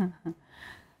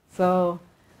 So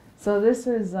this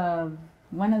is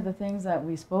one of the things that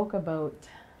we spoke about,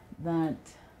 that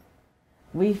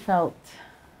we felt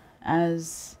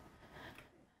as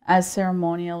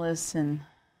ceremonialists and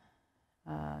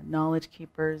knowledge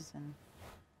keepers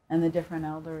and the different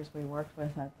elders we worked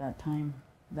with at that time,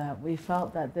 that we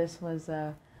felt that this was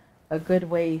a good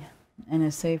way and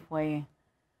a safe way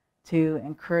to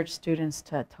encourage students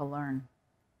to learn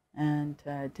and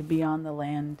to be on the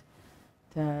land,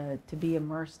 to be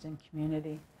immersed in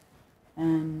community.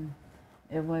 And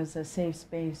it was a safe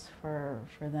space for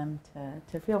them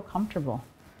to feel comfortable.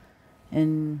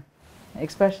 And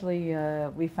especially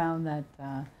we found that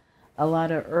a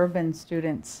lot of urban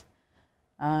students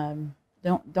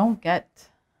don't get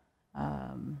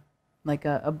like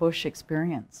a bush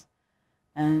experience.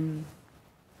 And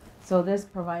so this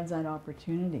provides that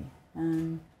opportunity.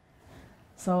 And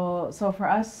so for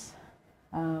us,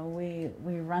 we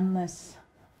run this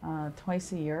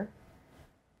twice a year.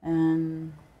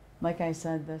 And like I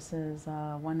said, this is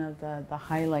one of the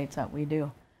highlights that we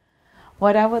do.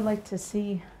 What I would like to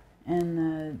see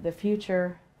in the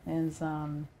future is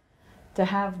to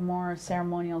have more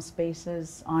ceremonial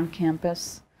spaces on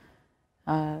campus.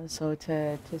 So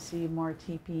to see more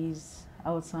teepees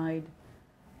outside.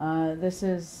 This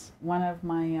is one of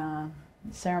my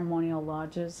ceremonial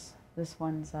lodges. This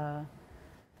one's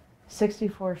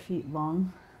 64 feet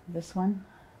long, this one,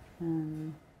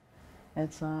 and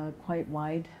it's quite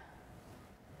wide.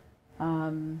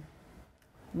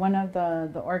 One of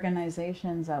the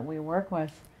organizations that we work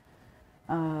with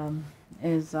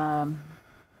is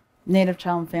Native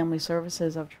Child and Family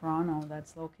Services of Toronto,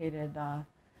 that's located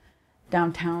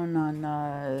downtown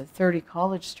on 30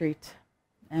 College Street.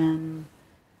 And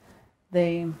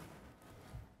they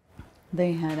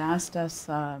had asked us,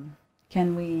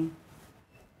 can we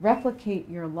replicate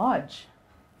your lodge?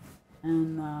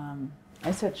 And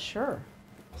I said, sure.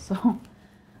 So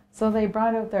they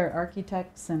brought out their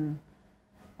architects and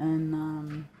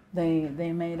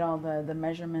they made all the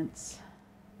measurements,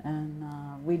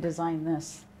 and we designed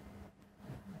this.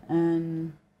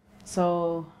 And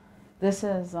so this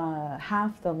is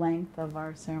half the length of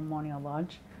our ceremonial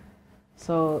lodge.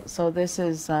 So this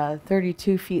is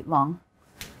 32 feet long.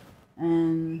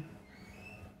 And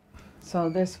so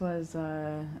this was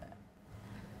an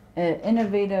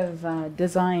innovative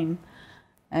design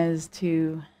as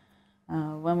to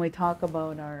when we talk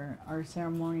about our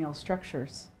ceremonial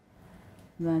structures.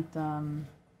 That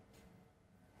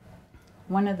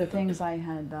one of the things I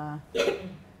had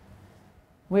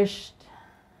wished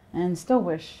and still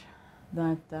wish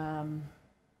that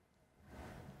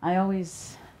I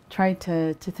always try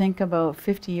to think about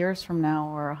 50 years from now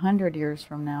or 100 years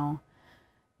from now,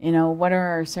 you know, what are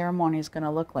our ceremonies going to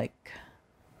look like?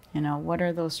 You know, what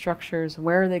are those structures?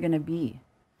 Where are they going to be?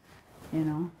 You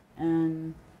know,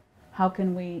 and how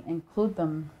can we include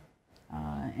them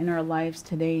in our lives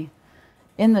today,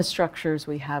 in the structures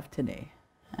we have today?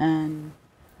 And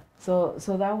so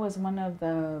that was one of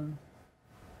the,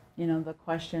 you know, the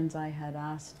questions I had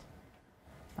asked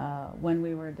when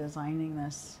we were designing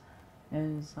this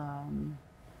is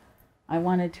I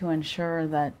wanted to ensure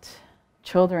that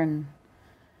children,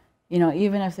 you know,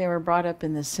 even if they were brought up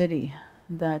in the city,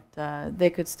 that they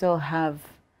could still have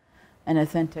an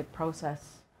authentic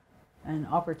process and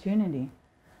opportunity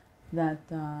that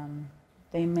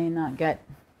they may not get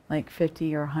like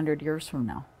 50 or 100 years from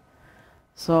now.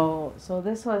 So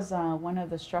this was one of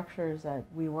the structures that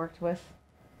we worked with,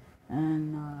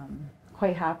 and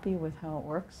quite happy with how it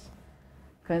works,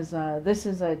 because this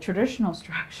is a traditional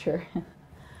structure,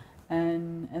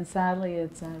 and sadly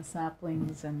it's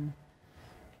saplings, and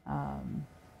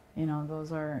you know,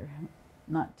 those are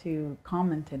not too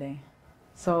common today.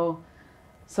 So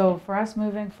for us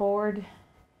moving forward,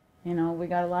 you know, we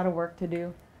got a lot of work to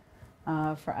do.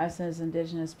 For us as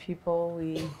Indigenous people,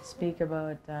 we speak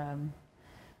about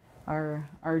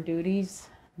our duties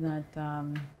that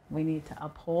we need to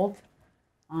uphold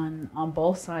on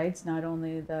both sides, not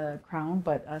only the Crown,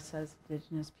 but us as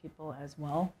Indigenous people as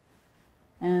well.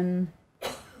 And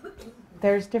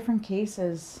there's different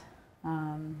cases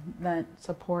that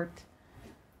support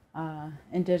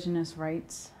Indigenous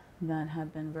rights that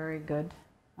have been very good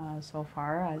so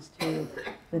far, as to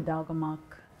the Dalgamak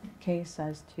case,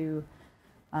 as to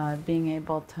being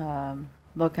able to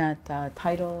look at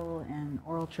title and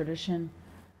oral tradition.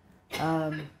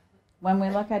 When we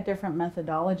look at different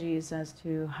methodologies as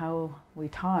to how we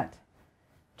taught,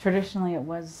 traditionally it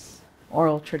was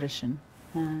oral tradition.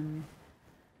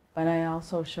 But I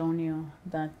also shown you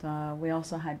that we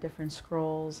also had different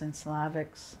scrolls and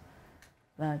Slavics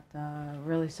that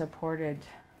really supported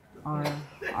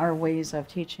our ways of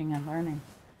teaching and learning.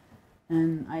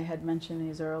 And I had mentioned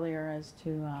these earlier as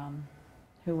to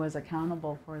who was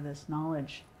accountable for this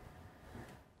knowledge.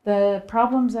 The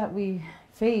problems that we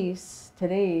face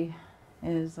today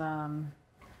is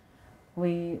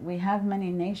we have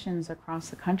many nations across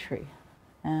the country,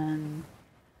 and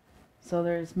so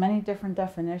there's many different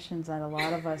definitions that a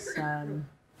lot of us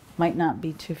might not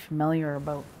be too familiar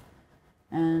about.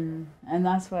 And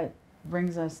that's what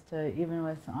brings us to, even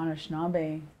with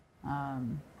Anishinaabe,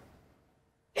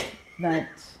 that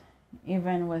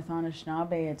even with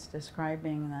Anishinaabe, it's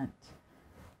describing that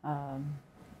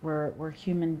we're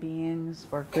human beings,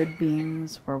 we're good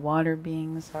beings, we're water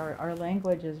beings. Our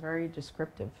language is very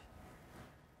descriptive.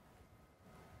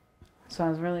 So I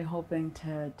was really hoping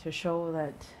to show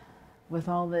that with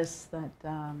all this, that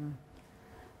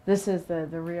this is the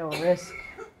real risk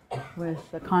with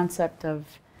the concept of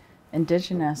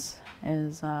Indigenous,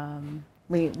 is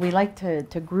we like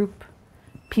to group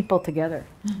people together.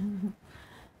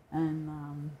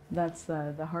 And that's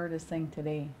the hardest thing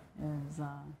today, is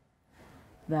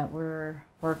that we're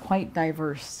quite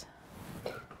diverse.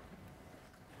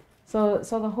 So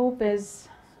the hope is,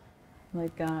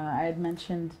 like I had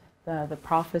mentioned, the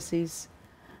prophecies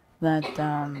that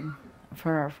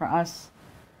for us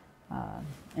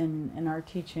in our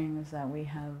teachings, that we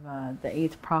have the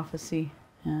 8th prophecy,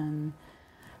 and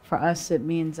for us it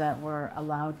means that we're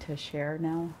allowed to share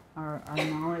now our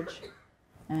knowledge.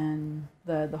 And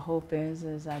the hope is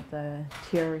that the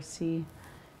TRC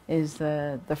is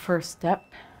the first step,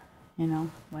 you know,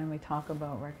 when we talk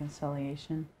about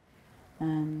reconciliation.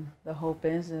 And the hope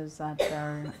is that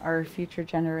our future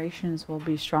generations will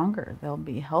be stronger, they'll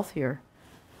be healthier,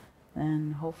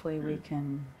 and hopefully we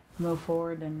can move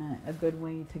forward in a good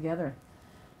way together.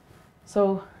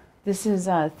 So this is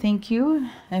thank you,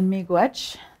 and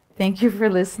miigwech. Thank you for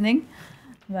listening.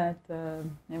 That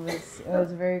it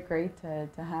was very great to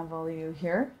have all of you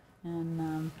here,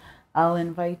 and I'll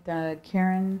invite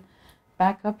Karen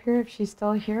back up here if she's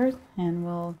still here, and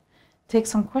we'll take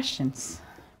some questions.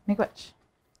 Miigwech.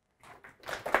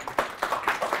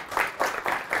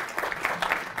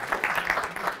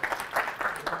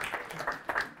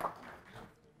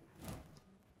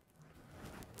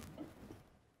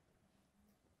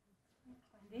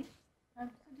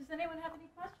 Does anyone have any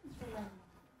questions for them?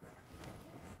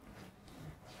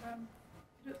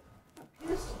 It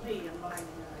appears to me, in my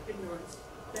ignorance,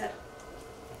 that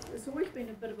there's always been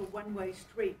a bit of a one-way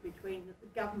street between the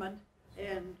government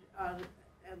and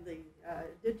the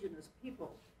Indigenous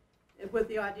people, with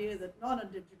the idea that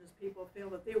non-Indigenous people feel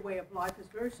that their way of life is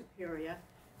very superior,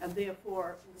 and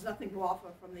therefore there's nothing to offer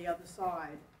from the other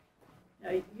side.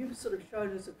 Now, you've sort of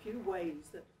shown us a few ways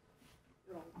that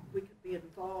we could be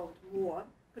involved more,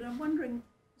 but I'm wondering,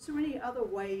 is there any other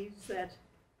ways that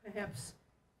perhaps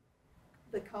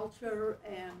the culture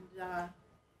and, are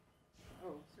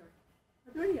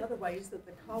there any other ways that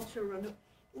the culture and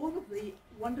all of the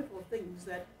wonderful things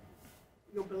that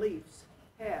your beliefs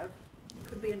have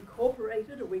could be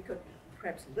incorporated, or we could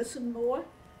perhaps listen more,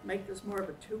 make this more of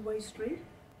a two-way street?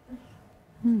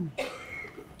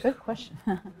 Good question.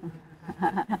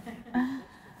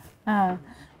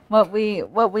 What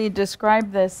we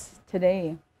described this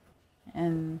today,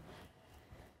 and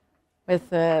with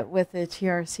the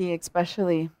TRC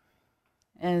especially,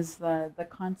 is the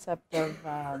concept of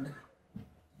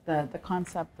the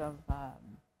concept of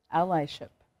allyship,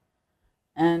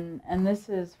 and this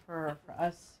is for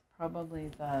us probably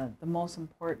the most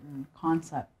important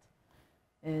concept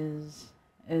is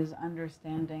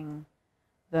understanding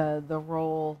the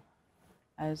role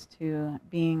as to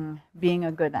being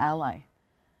a good ally,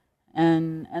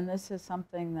 and this is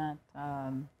something that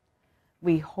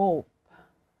we hope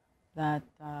that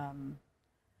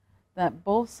that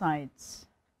both sides,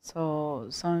 so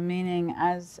meaning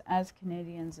as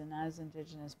Canadians and as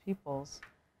Indigenous peoples,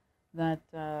 that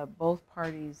both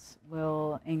parties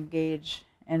will engage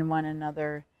in one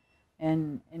another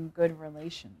in good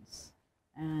relations,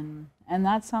 and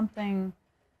that's something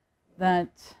that,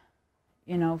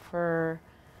 for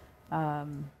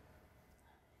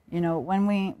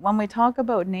when we talk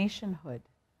about nationhood,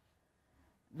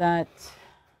 that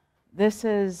this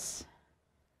is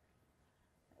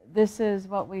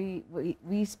what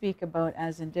we speak about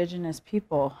as Indigenous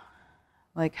people,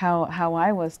 like how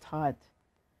I was taught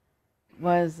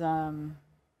was,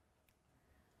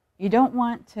 you don't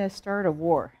want to start a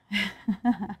war.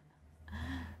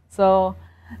 So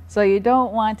you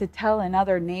don't want to tell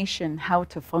another nation how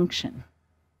to function.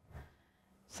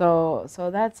 So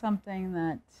that's something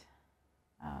that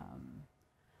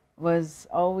was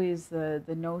always the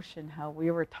notion how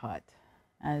we were taught,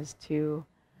 as to,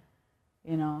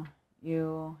 you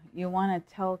want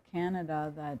to tell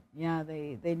Canada that, yeah,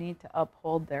 they need to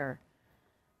uphold their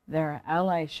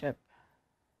allyship,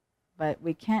 but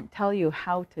we can't tell you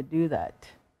how to do that.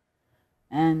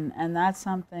 And that's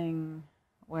something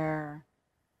where,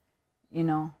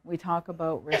 we talk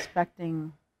about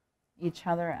respecting each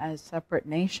other as separate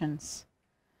nations,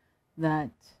 that,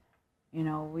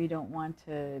 we don't want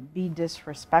to be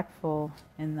disrespectful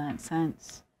in that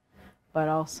sense, but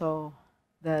also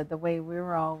the way we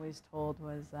were always told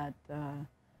was that,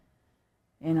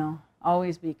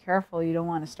 always be careful, you don't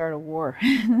want to start a war.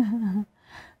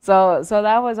 So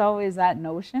that was always that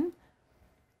notion.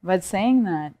 But saying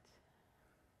that,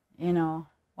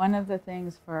 one of the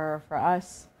things for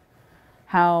us,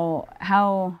 how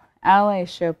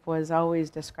allyship was always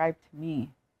described to me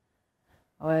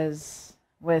was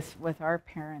with our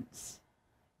parents,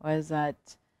 was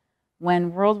that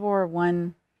when World War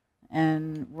I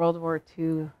and World War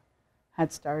II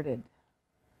had started,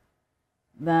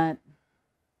 that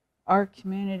our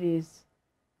communities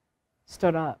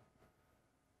stood up.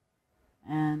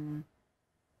 And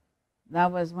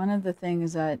that was one of the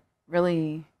things that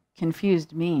really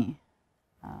confused me,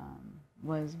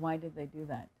 was why did they do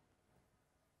that?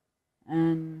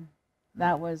 And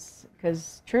that was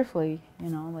because, truthfully,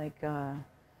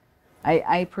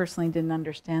 I personally didn't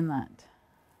understand that.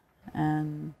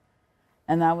 And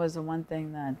that was the one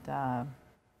thing that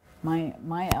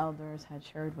my elders had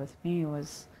shared with me,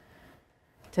 was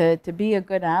to be a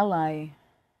good ally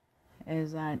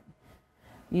is that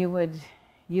you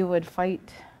would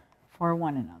fight for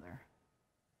one another.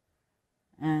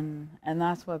 And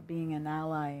that's what being an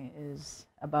ally is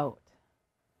about.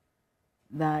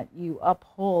 That you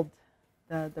uphold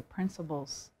the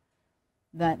principles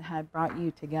that had brought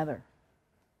you together.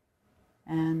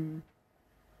 And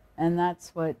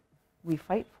that's what we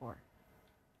fight for.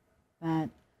 That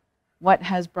what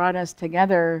has brought us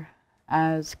together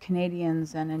as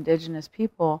Canadians and Indigenous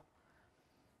people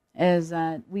is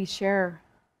that we share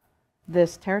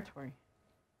this territory,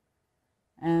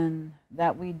 and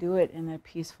that we do it in a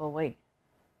peaceful way,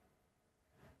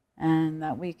 and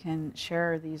that we can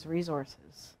share these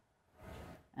resources.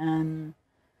 And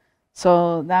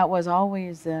so that was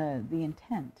always the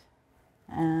intent.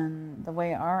 And the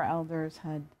way our elders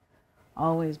had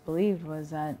always believed was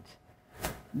that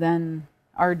then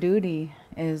our duty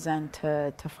is then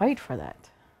to fight for that.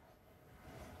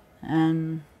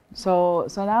 And so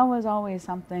that was always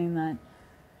something that,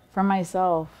 for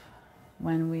myself,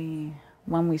 when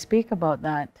we speak about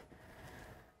that,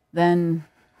 then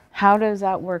how does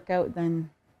that work out then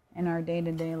in our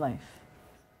day-to-day life?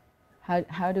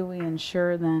 How do we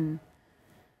ensure then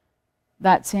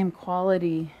that same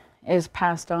quality is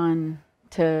passed on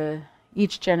to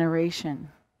each generation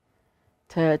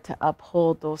to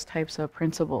uphold those types of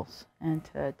principles and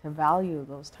to value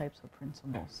those types of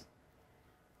principles.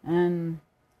 And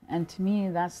to me,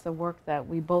 that's the work that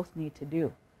we both need to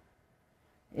do,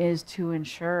 is to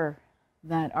ensure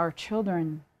that our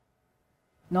children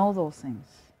know those things,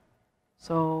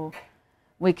 so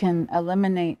we can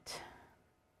eliminate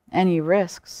any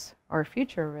risks or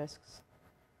future risks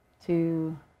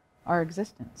to our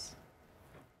existence.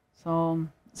 So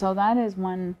that is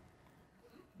one,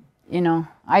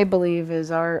 I believe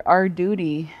is our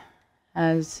duty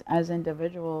as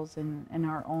individuals in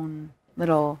our own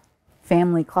little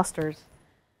family clusters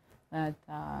that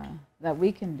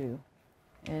we can do,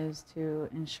 is to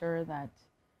ensure that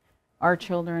our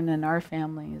children and our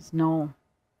families know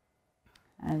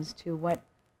as to what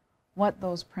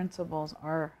those principles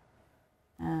are,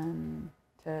 and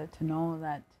to know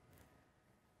that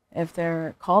if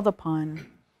they're called upon,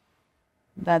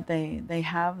 that they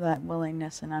have that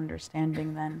willingness and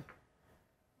understanding then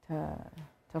to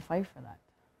fight for that.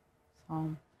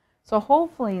 So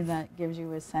hopefully that gives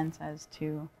you a sense as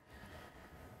to,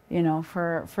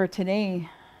 for today,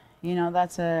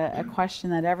 that's a question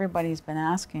that everybody's been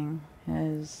asking,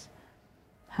 is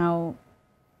how,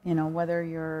 whether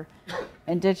you're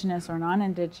Indigenous or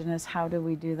non-Indigenous, how do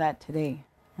we do that today?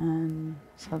 And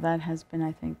so that has been,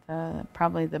 I think,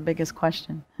 probably the biggest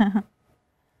question. We'd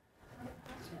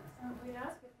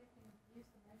ask if you can use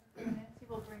the microphone. Nancy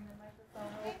will bring the microphone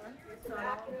over.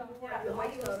 The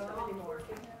mic's not on anymore.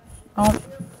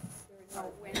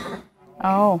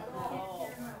 Oh.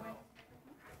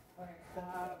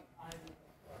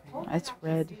 It's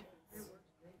red.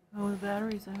 Oh, the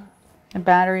battery's out. The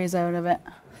battery's out of it.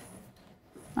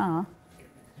 Oh.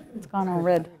 It's gone all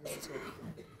red.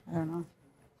 I don't know.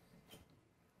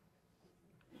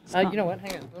 You know what?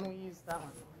 Hang on. Why don't we use that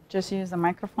one? Just use the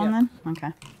microphone then?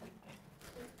 Okay.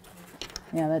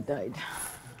 Yeah, that died.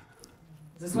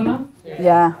 Is this one on?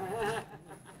 Yeah.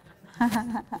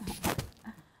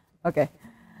 Okay.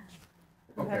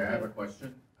 Okay, I have a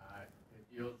question.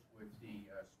 It deals with the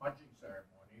smudging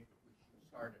ceremony, which you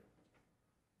started.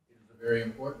 It is a very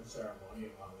important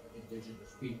ceremony among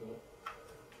Indigenous people,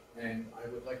 and I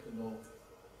would like to know,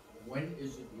 when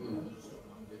is it used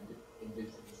among the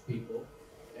Indigenous people,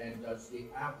 and does the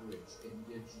average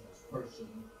Indigenous person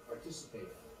participate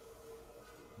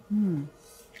in it?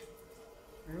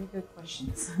 Very good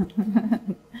questions.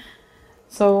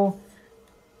 So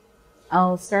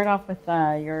I'll start off with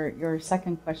your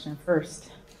second question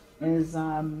first.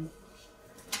 And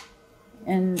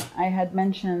I had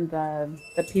mentioned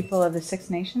the people of the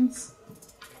Six Nations,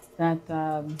 that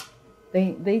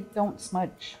they don't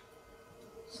smudge.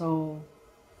 So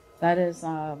that is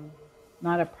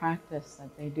not a practice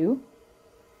that they do,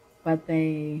 but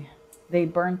they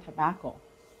burn tobacco.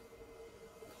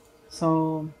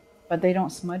 So, but they don't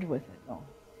smudge with it though.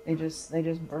 They just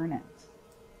burn it.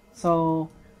 So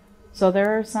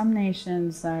there are some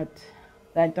nations that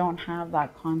don't have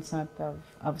that concept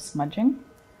of smudging,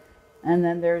 and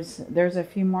then there's a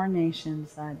few more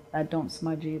nations that don't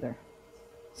smudge either.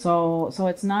 So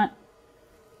it's not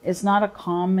a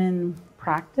common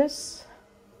practice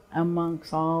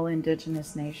amongst all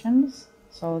Indigenous nations.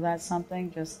 So that's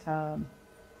something just to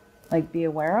be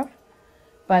aware of.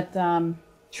 But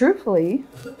truthfully,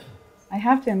 I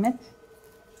have to admit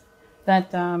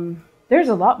that there's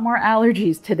a lot more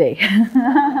allergies today.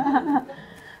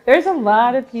 There's a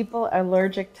lot of people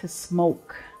allergic to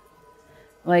smoke.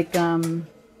 And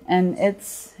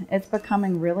it's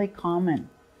becoming really common.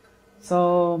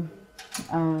 So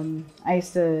I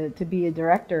used to be a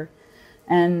director,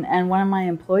 and one of my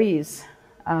employees,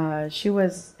 she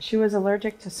was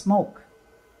allergic to smoke,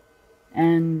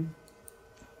 and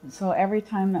so every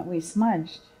time that we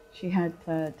smudged, she had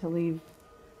to leave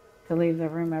the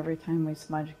room every time we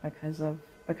smudged because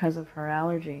of her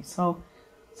allergy. So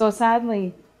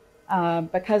sadly,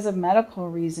 because of medical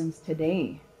reasons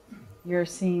today, you're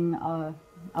seeing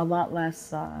a lot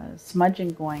less smudging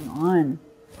going on,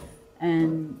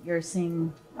 and you're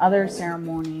seeing other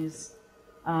ceremonies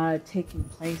taking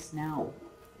place now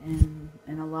in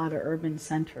a lot of urban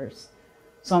centers.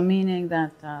 So meaning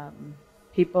that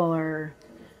people are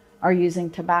using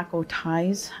tobacco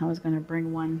ties. I was going to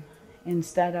bring one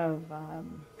instead of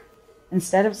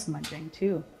smudging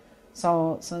too.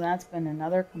 So that's been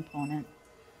another component.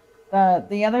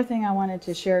 The other thing I wanted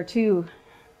to share too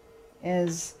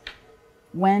is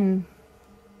when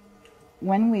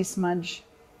we smudge,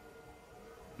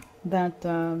 that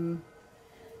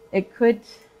it could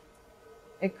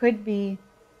be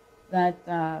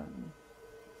that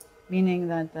meaning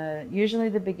that usually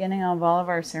the beginning of all of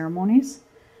our ceremonies,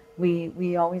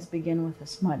 we always begin with a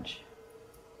smudge.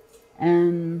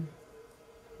 And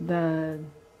the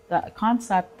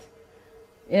concept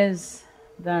is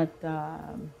that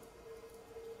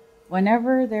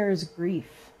whenever there is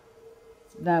grief,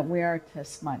 that we are to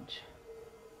smudge.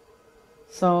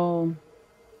 So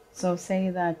say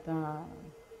that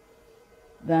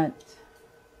that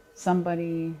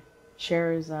somebody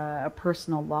shares a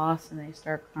personal loss and they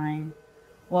start crying.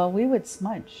 Well, we would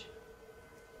smudge.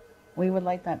 We would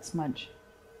light that smudge,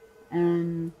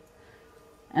 and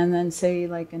then say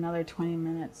like another 20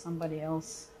 minutes, somebody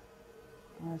else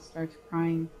starts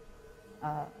crying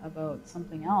about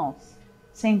something else.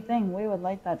 Same thing. We would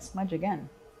light that smudge again.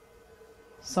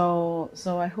 So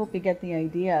I hope you get the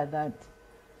idea that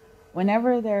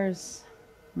whenever there's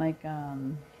like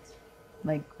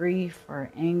grief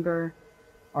or anger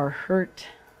or hurt,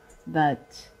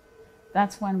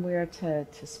 that's when we're to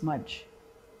smudge.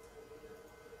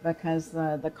 Because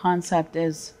the concept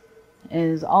is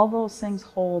all those things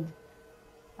hold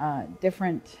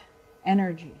different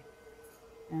energy,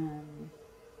 and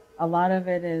a lot of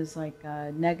it is like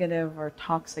negative or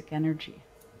toxic energy,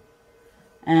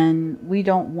 and we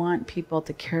don't want people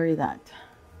to carry that.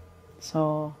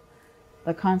 So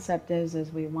the concept is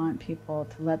we want people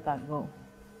to let that go.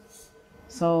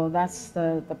 So that's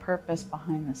the purpose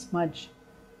behind the smudge,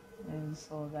 is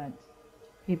so that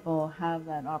people have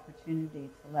that opportunity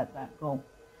to let that go.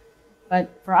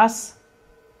 But for us,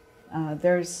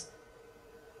 there's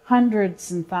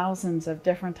hundreds and thousands of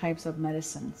different types of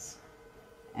medicines,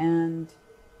 and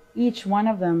each one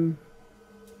of them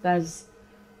does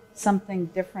something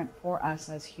different for us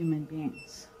as human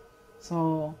beings.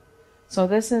 So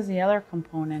this is the other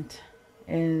component,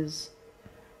 is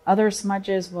other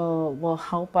smudges will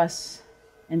help us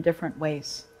in different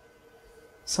ways.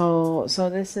 So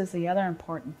this is the other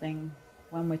important thing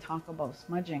when we talk about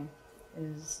smudging,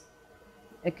 is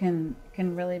it can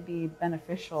really be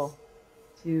beneficial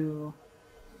to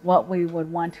what we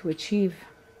would want to achieve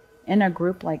in a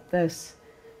group like this,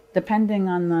 depending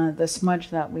on the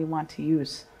smudge that we want to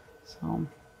use. So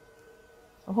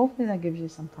hopefully that gives you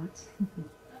some thoughts.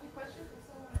 Any questions from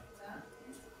someone like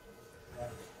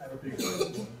that? I have a big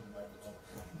question.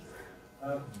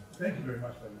 Thank you very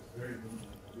much. That was very moving.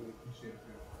 I really appreciate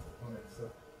your comments. So,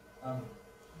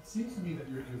 it seems to me that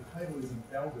your title is an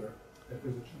elder, that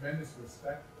there's a tremendous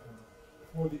respect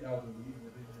for the elderly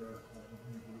within your group,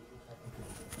 which I think is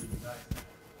really nice.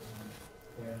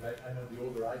 And I know the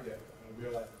older I get, I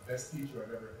realize the best teacher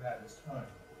I've ever had is time.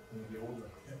 The older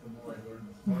I get, the more I learn,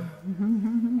 the smarter I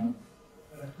get.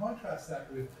 And I contrast that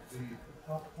with the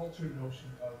pop culture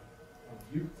notion of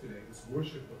youth today, this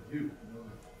worship of youth, you know,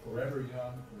 forever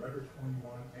young, forever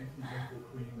 21, anti-wrinkle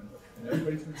cream, and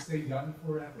everybody's going to stay young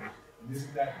forever. And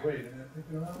isn't that great? And I'm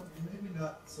thinking, well, maybe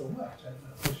not so much. I'm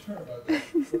not so sure about that.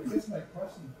 So I guess my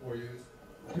question for you is,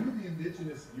 do the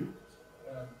Indigenous youth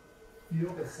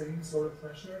feel the same sort of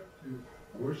pressure to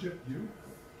worship youth?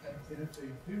 And if they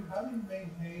do, how do you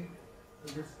maintain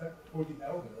the respect for the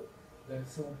elder that is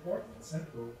so important and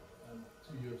central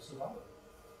to your survival?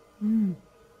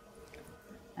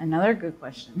 Another good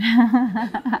question.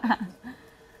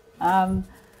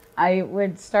 I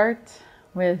would start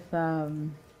with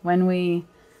when we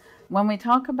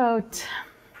talk about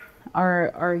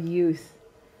our youth,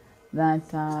 that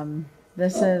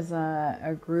this is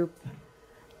a group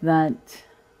that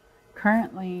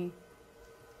currently,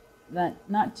 that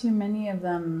not too many of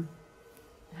them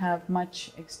have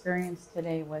much experience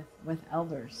today with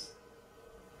elders.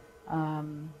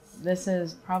 This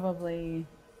is probably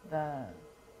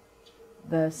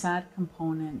the sad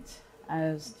component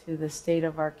as to the state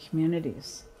of our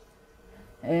communities,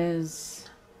 is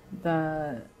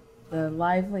the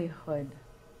livelihood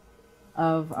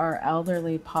of our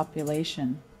elderly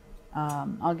population.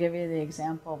 I'll give you the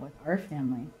example with our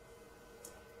family,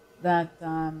 that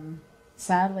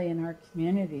sadly in our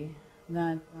community,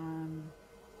 that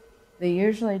they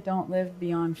usually don't live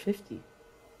beyond 50.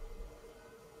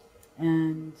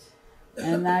 And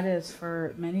that is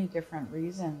for many different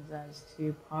reasons, as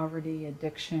to poverty,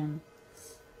 addiction.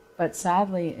 But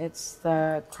sadly, it's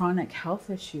the chronic health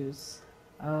issues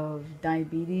of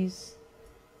diabetes,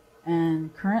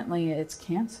 and currently it's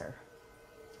cancer.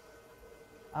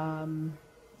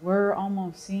 We're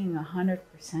almost seeing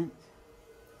 100%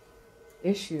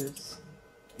 issues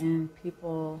in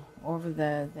people over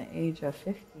the age of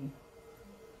 50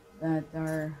 that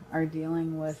are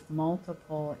dealing with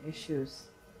multiple issues,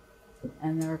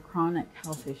 and they're chronic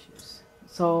health issues.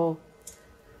 So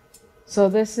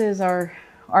this is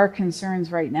our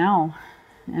concerns right now,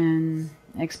 and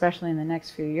especially in the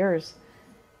next few years,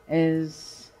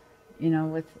 is, you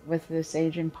know, with this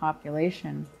aging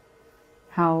population,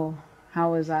 how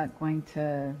is that going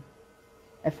to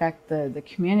affect the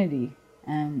community,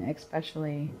 and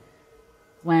especially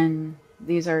when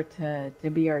these are to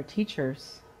be our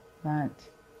teachers, that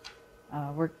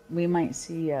we might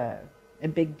see a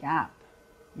big gap,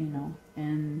 you know,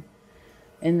 in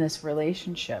this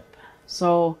relationship.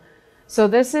 So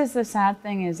this is the sad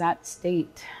thing, is that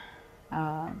state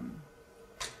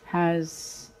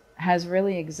has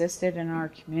really existed in our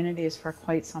communities for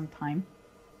quite some time.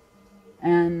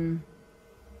 And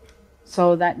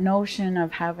so that notion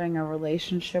of having a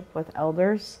relationship with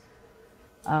elders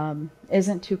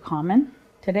isn't too common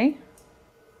today.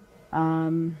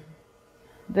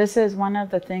 This is one of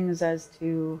the things as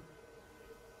to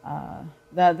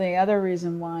the other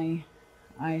reason why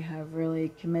I have really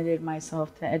committed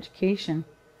myself to education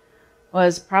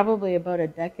was probably about a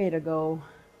decade ago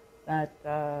that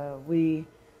we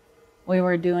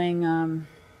were doing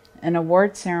an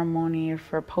award ceremony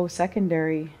for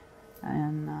post-secondary,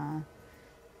 and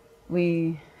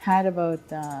we had about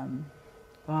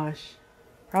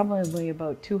probably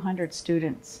about 200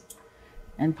 students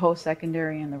in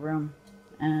post-secondary in the room,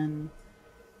 and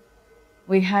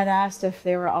we had asked if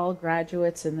they were all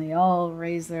graduates, and they all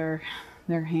raised their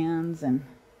hands, and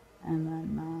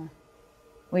then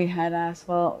we had asked,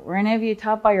 well, were any of you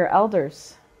taught by your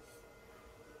elders?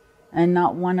 And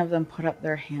not one of them put up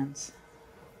their hands.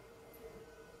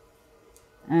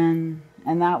 And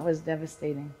that was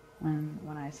devastating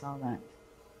when I saw that.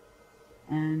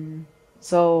 And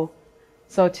so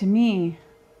to me,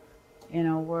 you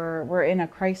know, we're in a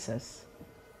crisis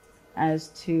as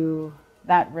to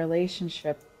that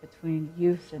relationship between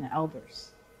youth and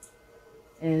elders.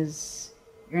 Is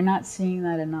you're not seeing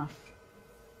that enough,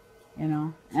 you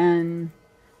know. And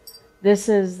this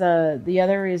is the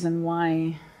other reason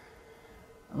why,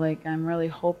 like, I'm really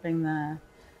hoping the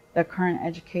current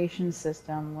education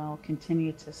system will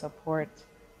continue to support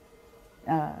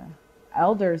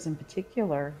elders in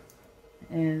particular,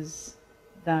 is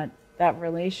that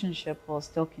relationship will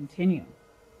still continue,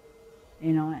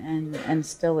 you know, and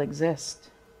still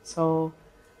exist. So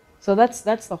that's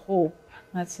the hope,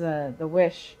 that's the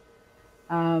wish.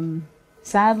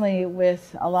 Sadly,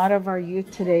 with a lot of our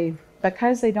youth today,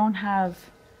 because they don't have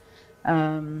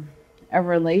a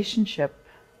relationship,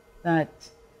 that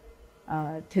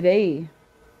today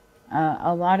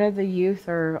a lot of the youth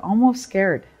are almost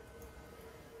scared.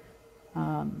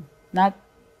 Not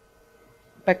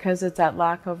because it's that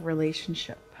lack of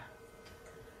relationship.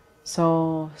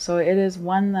 So it is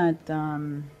one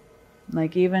that,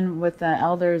 like, even with the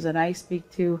elders that I speak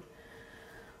to,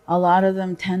 a lot of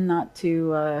them tend not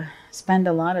to spend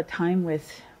a lot of time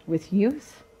with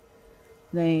youth.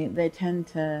 They tend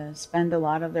to spend a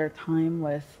lot of their time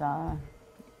with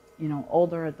you know,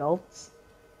 older adults.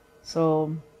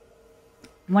 So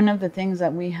one of the things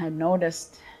that we had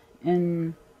noticed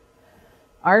in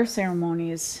our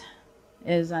ceremonies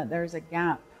is that there's a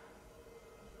gap.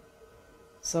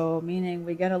 So meaning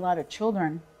we get a lot of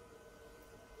children,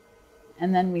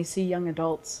 and then we see young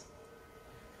adults,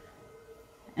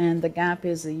 and the gap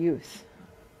is the youth,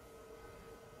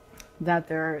 that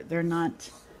they're not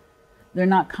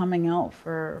coming out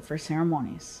for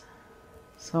ceremonies.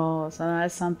 So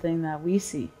that's something that we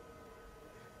see,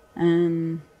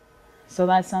 and so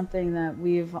that's something that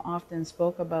we've often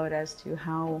spoke about as to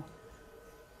how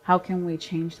can we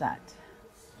change that.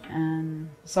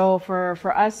 And so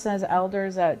for us as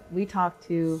elders that we talk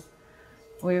to,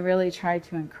 we really try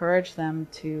to encourage them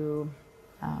to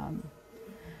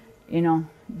you know,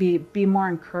 be more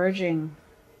encouraging,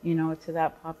 you know, to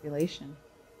that population,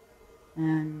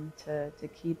 and to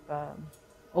keep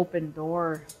open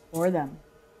door for them.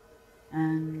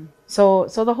 And so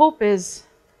the hope is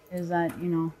that, you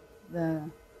know,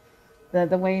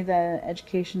 the way the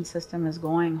education system is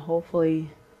going, hopefully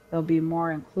they'll be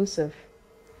more inclusive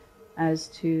as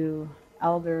to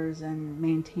elders and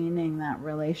maintaining that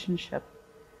relationship,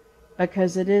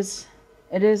 because it is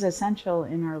essential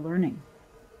in our learning.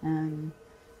 And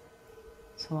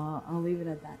so I'll leave it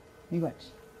at that. You wish.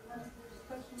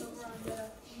 Question over on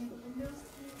the windows.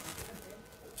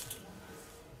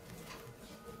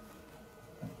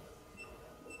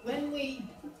 When we,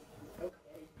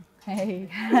 Hey.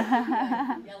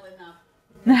 yell enough.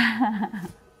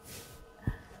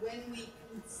 When we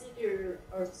consider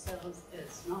ourselves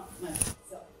as not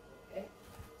myself, okay,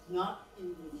 not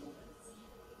Indigenous.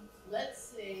 Let's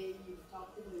say you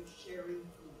talked about sharing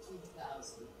from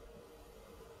 2000.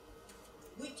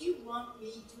 Would you want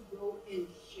me to go and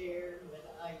share what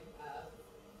I have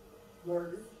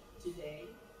learned today?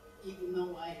 even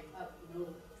though I have no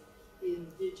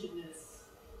Indigenous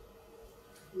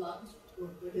blood, or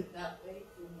put it that way,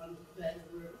 for want of a better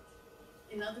word.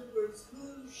 In other words,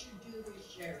 who should do the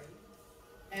sharing,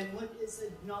 and what is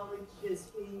acknowledged as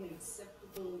being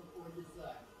acceptable or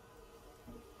desired?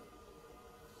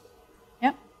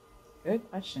 Yep, good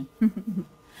question.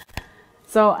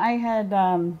 So I had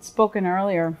spoken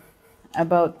earlier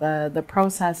about the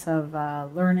process of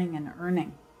learning and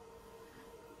earning,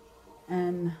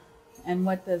 and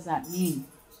what does that mean?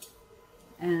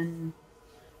 And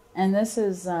this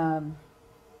is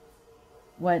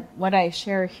what I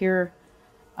share here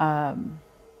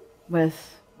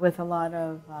with a lot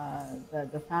of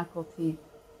the faculty,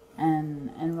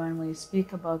 and when we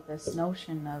speak about this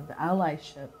notion of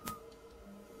allyship,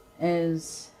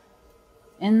 is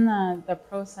in the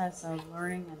process of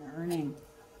learning and earning,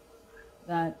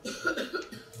 that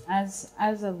as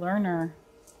a learner,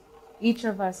 each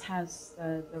of us has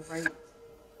the right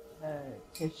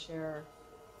to share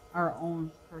our own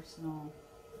personal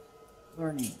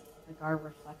learning, like our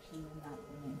reflection in that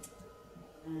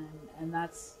learning, and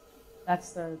that's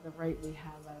the right we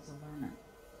have as a learner.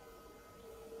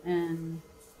 And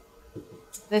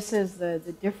this is the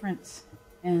difference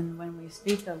in when we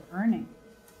speak of earning,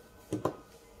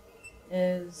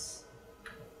 is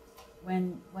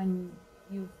when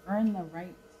you earn the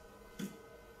right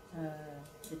to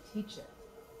teach it,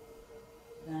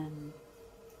 then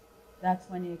that's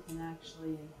when you can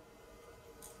actually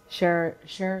share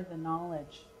the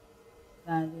knowledge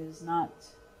that is not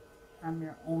from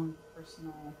your own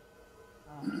personal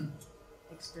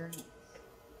experience.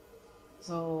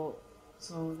 So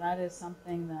that is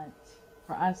something that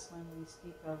for us, when we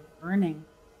speak of earning,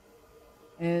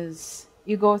 is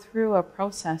you go through a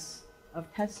process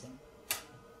of testing.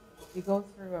 You go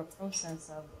through a process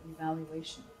of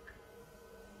evaluation.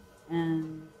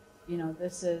 And,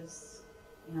 this is,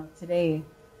 today,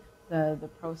 the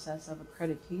process of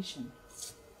accreditation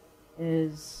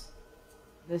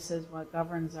this is what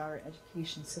governs our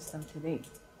education system today.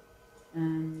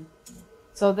 And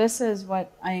so this is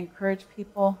what I encourage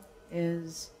people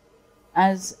is,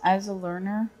 as a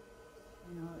learner,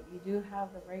 you do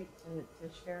have the right to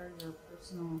share your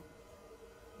personal,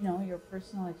 your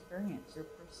personal experience, your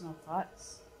personal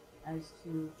thoughts as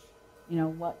to,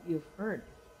 what you've heard.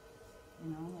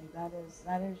 Like that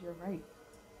is your right.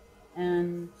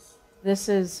 And this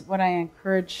is what I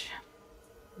encourage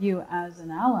you as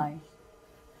an ally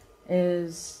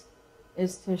is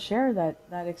to share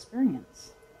that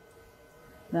experience.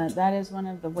 That is one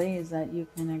of the ways that you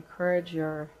can encourage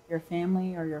your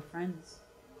family or your friends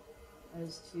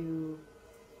as to,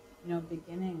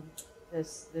 beginning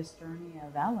this journey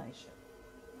of allyship.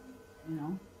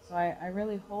 So I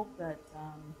really hope that,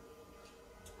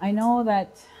 I know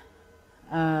that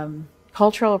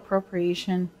cultural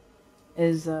appropriation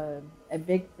is a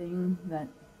big thing that,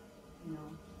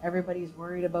 everybody's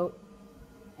worried about.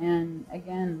 And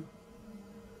again,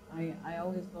 I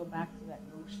always go back to that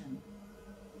notion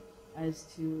as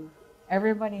to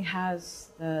everybody has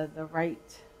the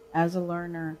right as a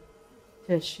learner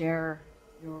to share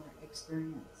your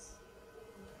experience.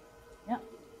 Yeah.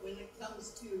 When it comes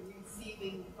to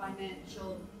receiving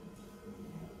financial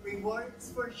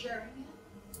rewards for sharing it?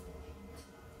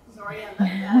 Sorry, I left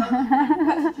that out of the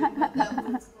question, but that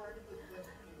was part of the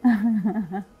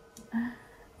question.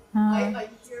 I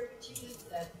hear what you just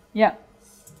said. Yeah.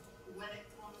 When it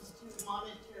comes to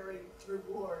monetary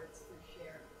rewards for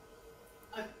sharing,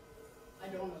 I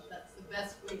don't know if that's the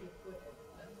best way to put it.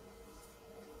 But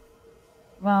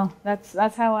Well,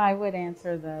 that's how I would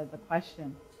answer the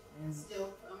question. It's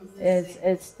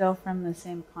still from the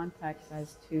same context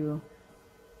as to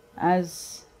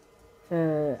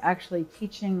actually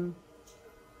teaching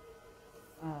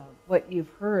what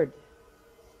you've heard,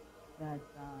 that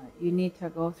you need to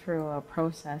go through a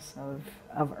process of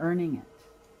earning it,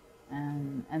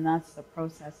 and that's the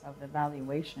process of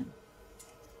evaluation.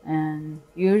 And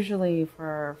usually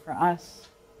for us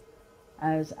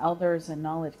as elders and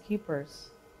knowledge keepers,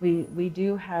 we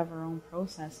do have our own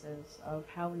processes of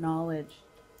how knowledge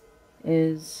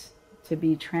is to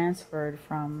be transferred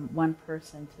from one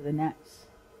person to the next.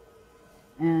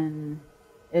 And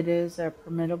it is a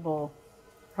permittable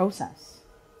process.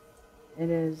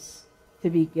 It is to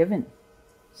be given.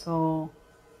 So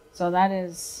that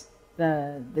is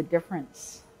the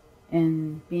difference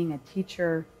in being a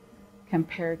teacher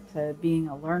compared to being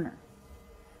a learner.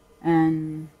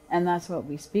 And that's what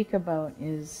we speak about,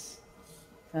 is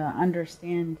to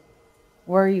understand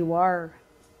where you are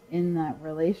in that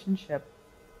relationship.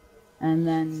 And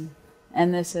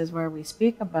this is where we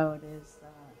speak about is the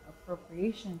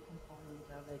appropriation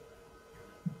component of it,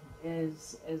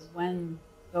 is when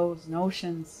those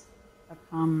notions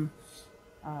become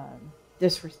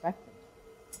disrespected,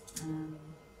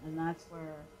 and that's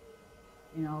where,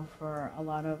 you know, for a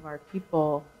lot of our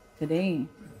people today,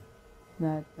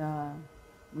 that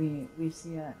we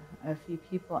see a few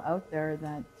people out there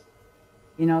that,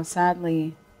 you know,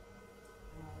 sadly,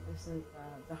 this is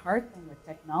the hard thing with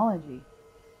technology,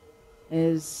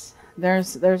 is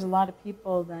there's a lot of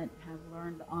people that have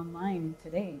learned online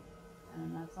today,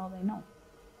 and that's all they know.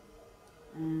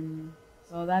 And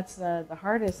so that's the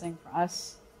hardest thing for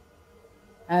us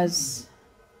as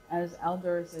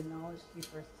elders and knowledge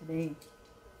keepers today,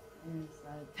 is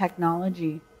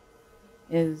technology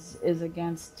is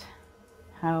against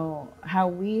how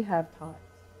we have taught.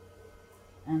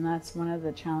 And that's one of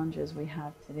the challenges we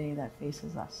have today that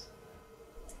faces us.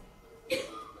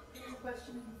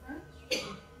 Question in front?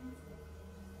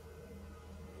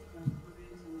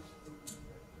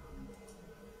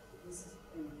 This has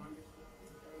been wonderful,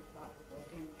 very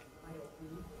thought-provoking,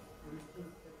 eye-opening, and I think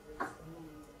that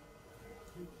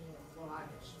there's a lot of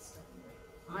stuff.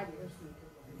 5 years from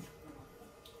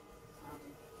now,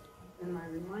 and my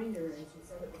reminder, as you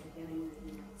said at the beginning, that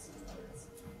you might see birds.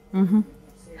 Mm-hmm.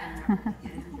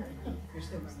 You're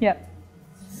still running. Yep.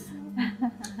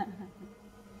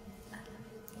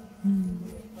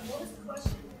 What was the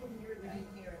question when you were living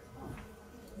here at home?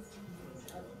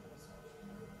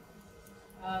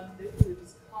 It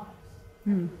was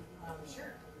comments.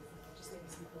 Sure. Just maybe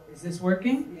some people- Is this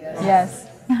working? Yes.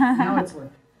 Now it's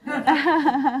working.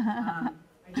 I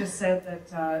just said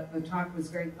that the talk was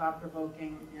very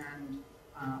thought-provoking and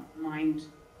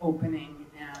mind-opening,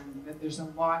 and that there's a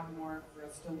lot more for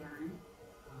us to learn.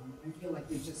 I feel like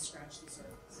we've just scratched the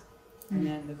surface. And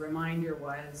then the reminder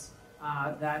was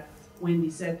that Wendy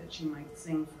said that she might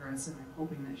sing for us, and I'm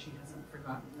hoping that she hasn't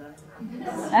forgotten that.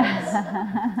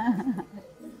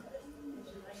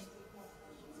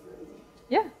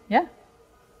 Yeah, yeah.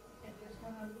 If there's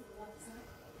one on the left side.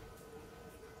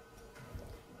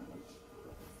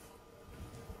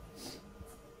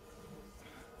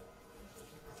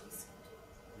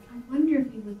 I wonder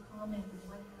if you would comment on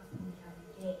what happened the other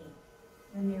day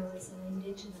when there was an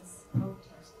Indigenous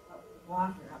protest about the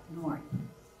water up north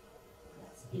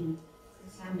that's been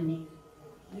contaminated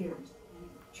for years, and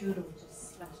Trudeau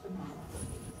just slashed them all.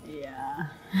 Yeah.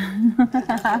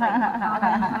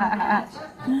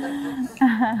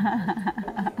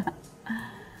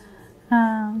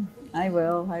 I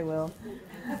will.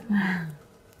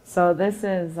 So this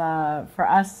is, for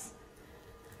us,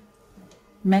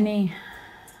 many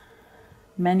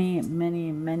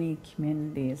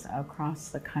communities across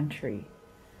the country.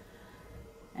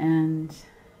 And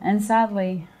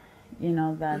sadly, you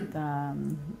know, that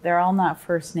they're all not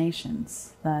First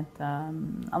Nations, that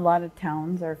a lot of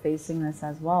towns are facing this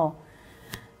as well,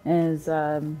 is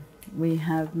we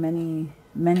have many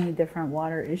different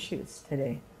water issues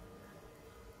today.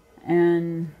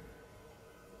 And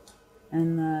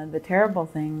the terrible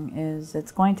thing is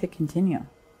it's going to continue.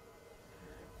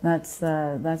 That's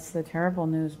the terrible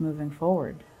news moving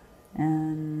forward.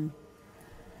 And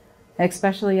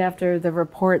especially after the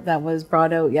report that was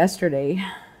brought out yesterday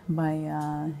by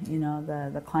you know,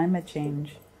 the climate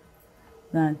change,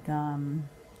 that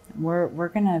we're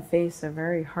gonna face a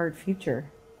very hard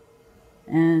future.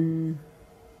 And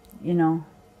you know,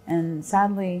 and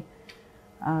sadly,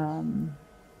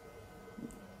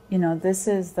 you know, this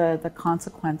is the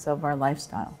consequence of our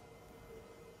lifestyle.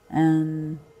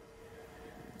 And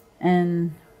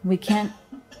we can't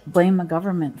blame a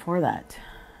government for that.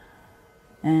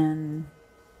 And,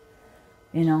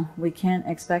 you know, we can't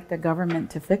expect a government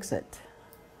to fix it.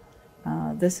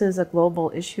 This is a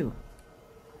global issue.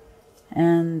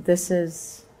 And this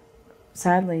is,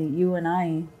 sadly, you and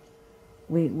I,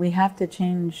 we have to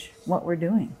change what we're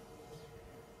doing.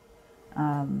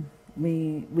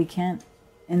 We can't,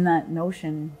 in that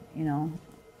notion, you know,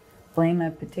 blame a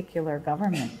particular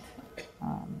government.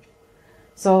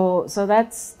 So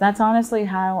that's honestly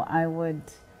how I would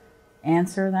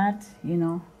answer that. You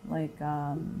know, like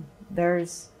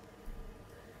there's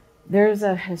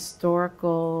a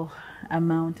historical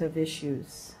amount of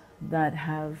issues that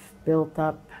have built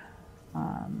up.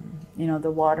 You know,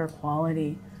 the water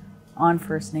quality on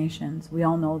First Nations. We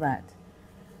all know that.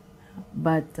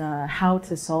 But how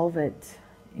to solve it,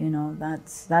 you know,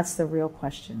 that's the real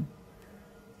question.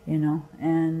 You know,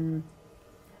 and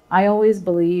I always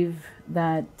believe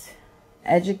that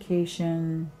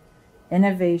education,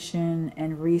 innovation,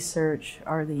 and research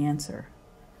are the answer.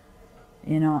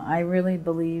 You know, I really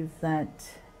believe that,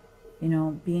 you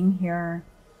know, being here,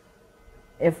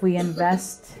 if we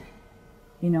invest,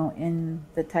 you know, in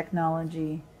the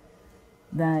technology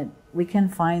that we can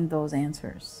find those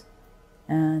answers.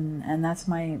 And that's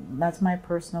my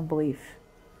personal belief.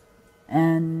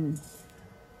 And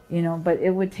you know, but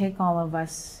it would take all of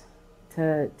us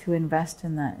to invest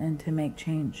in that and to make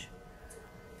change.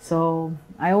 So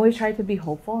I always try to be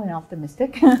hopeful and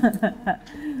optimistic.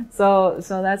 So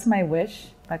that's my wish,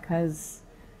 because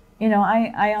you know,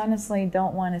 I honestly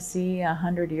don't want to see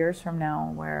 100 years from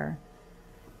now where,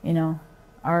 you know,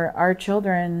 our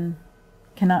children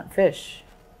cannot fish,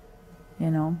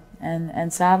 you know,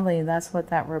 and sadly that's what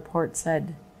that report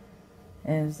said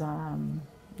is,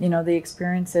 you know, the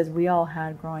experiences we all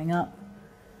had growing up,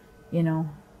 you know,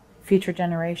 future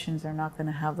generations are not going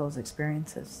to have those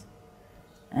experiences,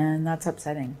 and that's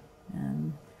upsetting.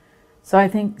 And so I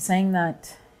think saying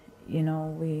that, you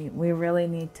know, we really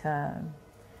need to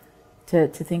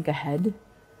think ahead,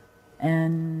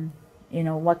 and you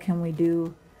know, what can we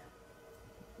do,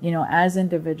 you know, as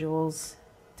individuals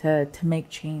to make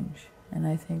change. And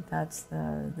I think that's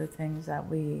the things that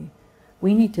we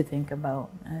need to think about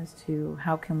as to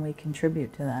how can we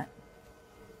contribute to that.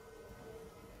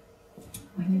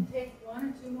 We can take one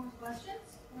or two more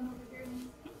questions. One over here.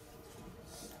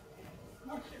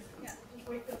 Oh, sure. Yeah, just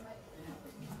wait for the mic.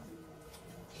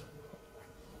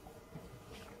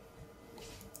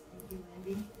 Thank you,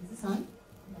 Wendy. Is this on?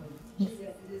 No. Yes,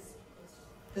 it is.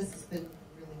 This has been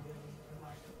really, really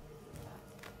remarkable.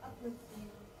 Uplifting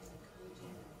and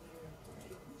encouraging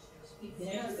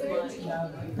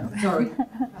and Sorry,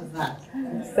 how's that?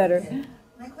 Better. Okay.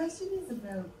 My question is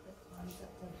about the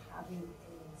concept of having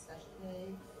a special day,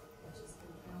 which has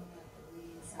been found that we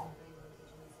celebrate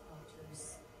Indigenous cultures,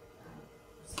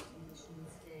 First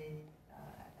Nations Day,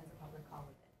 as a public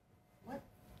holiday.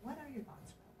 What are your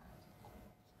thoughts around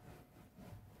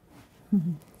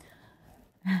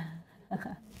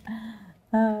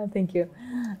that? Thank you.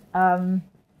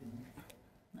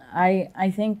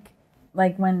 I think,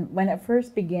 like when it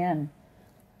first began,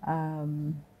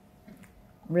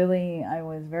 really I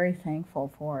was very thankful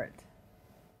for it,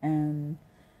 and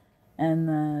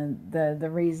the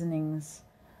reasonings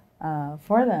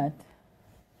for that,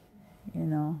 you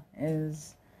know,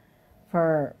 is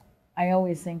for, I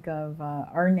always think of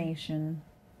our nation,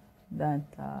 that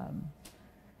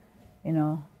you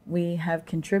know, we have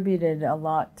contributed a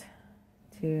lot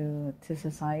to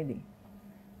society,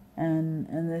 and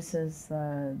this is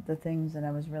the things that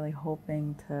I was really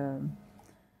hoping to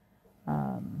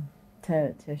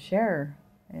share.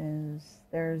 Is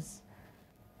there's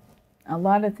a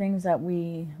lot of things that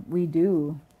we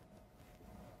do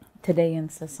today in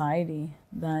society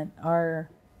that are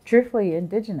truthfully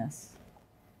Indigenous,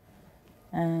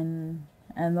 and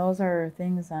those are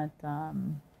things that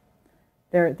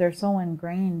they're so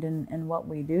ingrained in what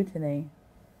we do today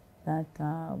that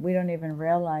we don't even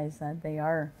realize that they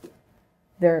are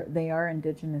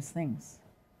Indigenous things,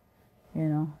 you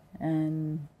know,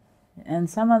 and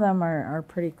some of them are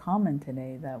pretty common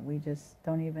today that we just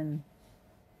don't even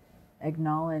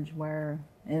acknowledge where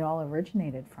it all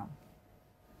originated from,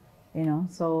 you know.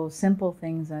 So simple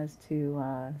things as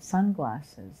to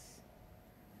sunglasses,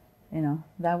 you know,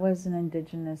 that was an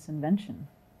Indigenous invention,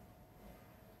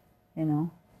 you know,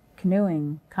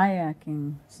 canoeing,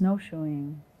 kayaking,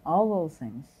 snowshoeing, all those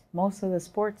things. Most of the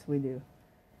sports we do.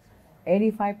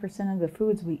 85% of the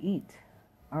foods we eat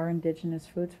are Indigenous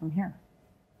foods from here.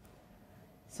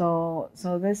 So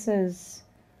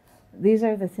these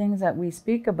are the things that we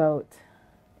speak about,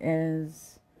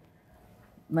 is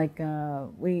like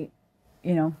we,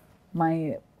 you know,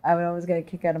 I would always get a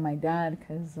kick out of my dad,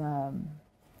 because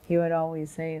he would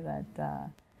always say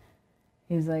that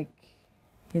he's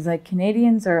like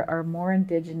Canadians are more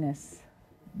Indigenous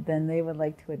than they would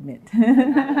like to admit.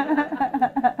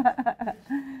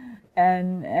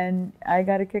 and I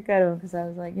got a kick out of him, because I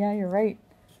was like, yeah, you're right.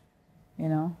 You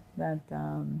know, that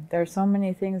there are so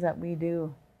many things that we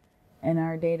do in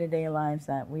our day-to-day lives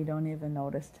that we don't even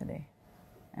notice today.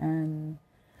 And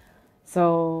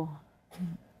so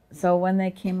when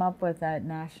they came up with that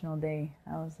National Day,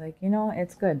 I was like, you know,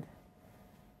 it's good,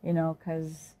 you know,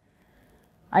 because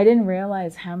I didn't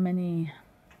realize how many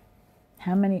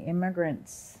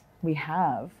immigrants we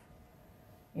have,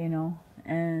 you know,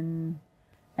 and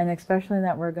especially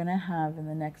that we're going to have in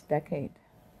the next decade.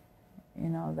 You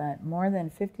know, that more than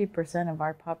 50% of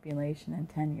our population in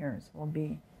 10 years will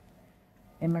be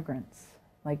immigrants,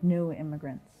 like new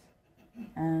immigrants.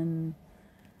 And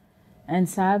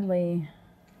sadly,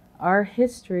 our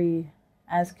history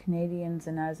as Canadians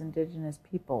and as Indigenous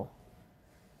people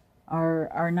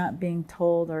are not being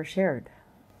told or shared.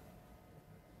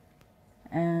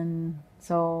 And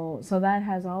so that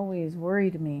has always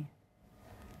worried me.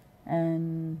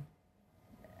 And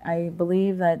I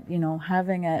believe that, you know,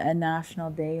 having a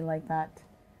national day like that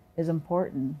is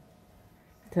important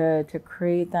to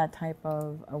create that type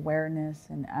of awareness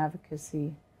and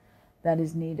advocacy that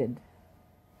is needed.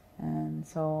 And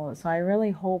so I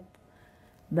really hope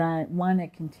that, one,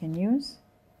 it continues.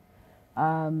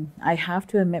 I have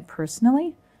to admit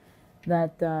personally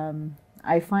that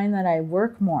I find that I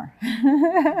work more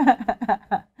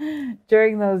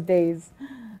during those days,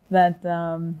 that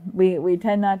we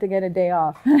tend not to get a day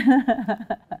off.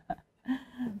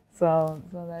 So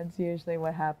that's usually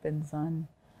what happens on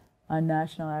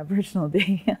National Aboriginal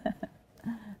Day.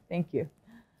 Thank you.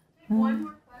 One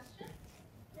more question.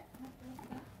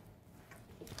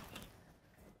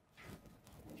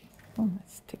 Oh,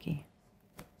 that's sticky.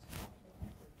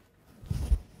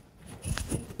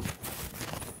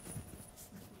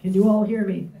 Can you all hear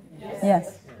me?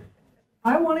 Yes.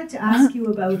 I wanted to ask you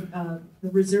about the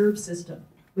reserve system,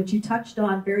 which you touched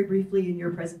on very briefly in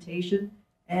your presentation,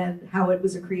 and how it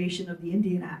was a creation of the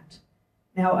Indian Act.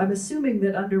 Now, I'm assuming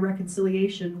that under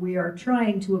reconciliation, we are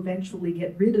trying to eventually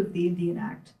get rid of the Indian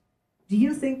Act. Do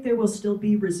you think there will still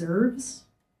be reserves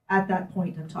at that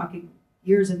point? I'm talking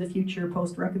years in the future,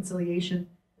 post-reconciliation.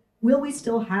 Will we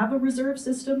still have a reserve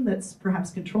system that's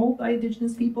perhaps controlled by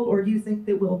Indigenous people, or do you think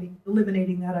that we'll be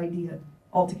eliminating that idea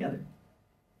altogether?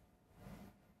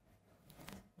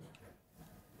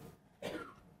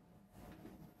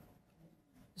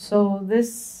 So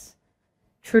this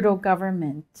Trudeau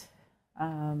government,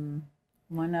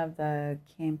 one of the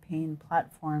campaign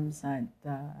platforms that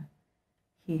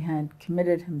he had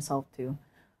committed himself to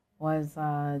was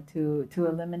to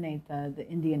eliminate the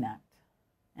Indian Act.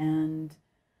 And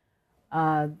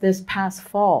this past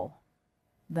fall,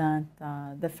 that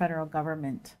the federal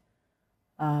government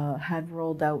had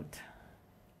rolled out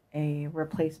a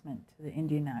replacement to the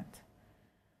Indian Act.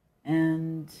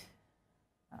 And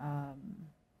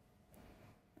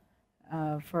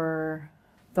for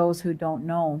those who don't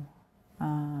know,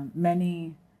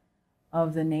 many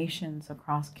of the nations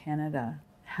across Canada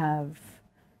have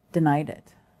denied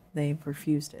it. They've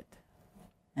refused it.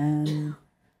 And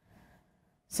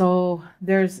so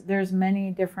there's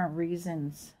many different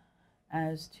reasons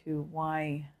as to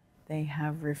why they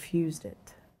have refused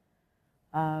it.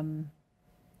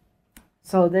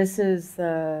 So this is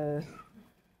the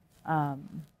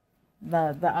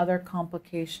other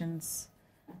complications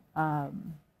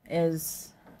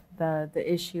is the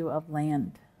issue of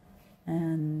land.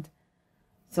 And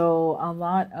so a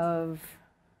lot of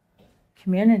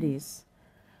communities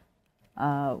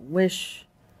wish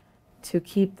to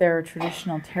keep their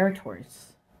traditional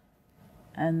territories,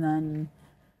 and then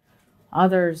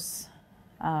others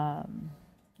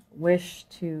wish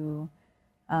to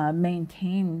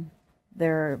maintain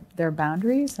their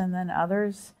boundaries, and then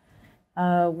others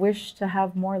wish to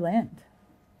have more land.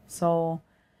 So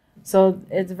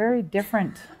it's very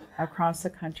different across the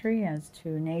country as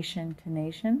to nation,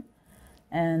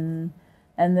 and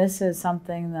this is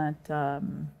something that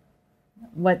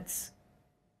what's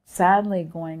sadly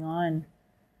going on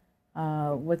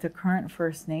with the current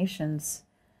First Nations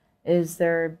is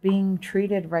they're being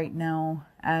treated right now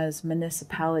as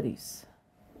municipalities,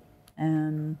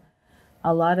 and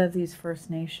a lot of these First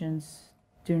Nations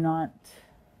do not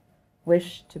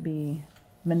wish to be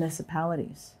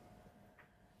municipalities.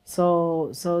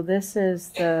 So this is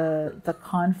the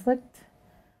conflict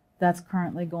that's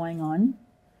currently going on,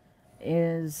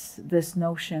 is this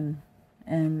notion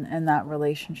and that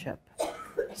relationship.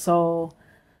 So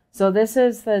this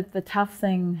is the tough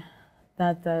thing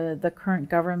that the current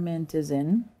government is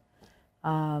in,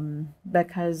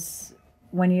 because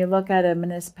when you look at a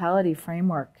municipality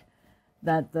framework,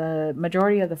 that the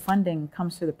majority of the funding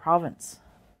comes through the province,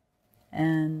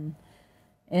 and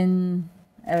in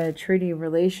a treaty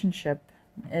relationship,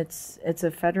 it's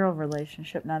a federal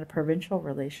relationship, not a provincial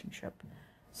relationship.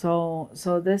 So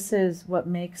this is what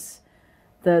makes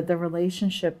the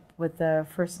relationship with the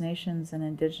First Nations and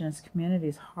Indigenous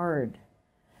communities hard,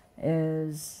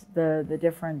 is the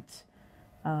different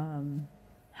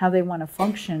how they want to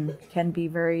function can be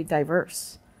very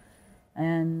diverse,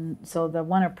 and so the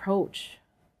one approach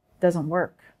doesn't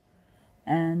work,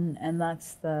 and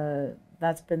that's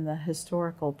been the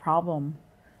historical problem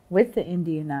with the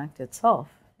Indian Act itself,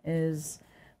 is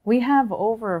we have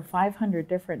over 500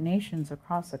 different nations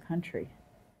across the country,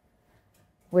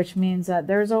 which means that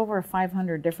there's over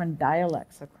 500 different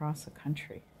dialects across the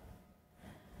country.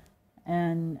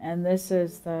 And this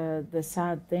is the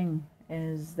sad thing,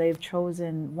 is they've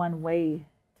chosen one way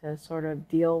to sort of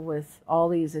deal with all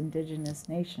these Indigenous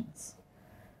nations.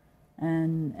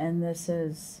 And this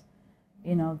is,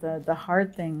 you know, the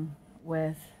hard thing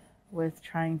with with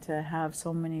trying to have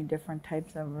so many different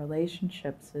types of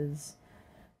relationships is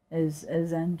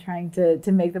then trying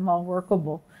to make them all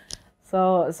workable.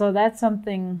 So that's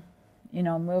something, you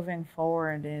know, moving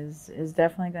forward is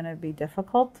definitely going to be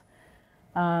difficult.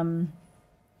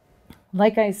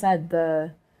 Like I said,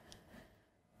 the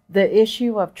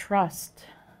issue of trust,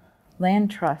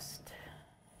 land trust,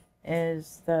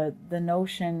 is the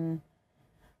notion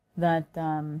that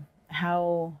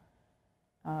how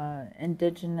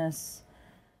Indigenous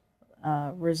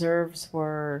reserves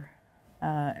were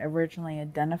originally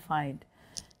identified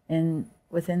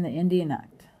within the Indian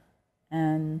Act,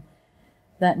 and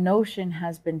that notion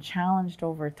has been challenged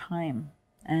over time,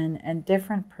 and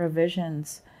different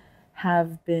provisions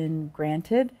have been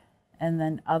granted, and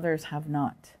then others have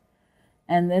not.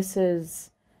 And this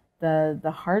is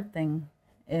the hard thing,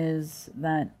 is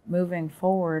that moving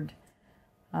forward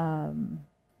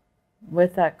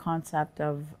with that concept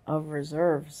of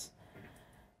reserves,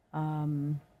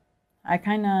 I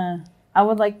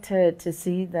would like to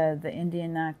see the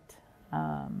Indian Act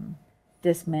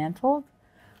dismantled.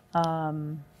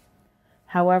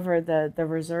 However, the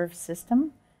reserve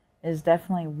system is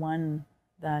definitely one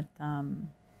that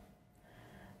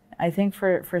I think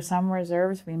for some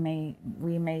reserves we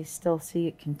may still see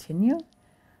it continue,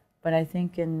 but I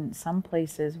think in some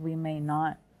places we may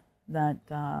not. That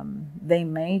they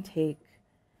may take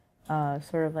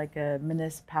sort of like a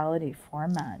municipality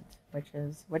format, which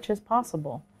is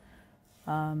possible.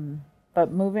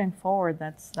 But moving forward,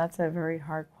 that's a very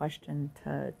hard question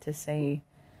to say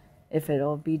if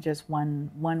it'll be just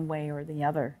one way or the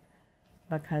other,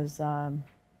 because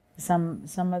some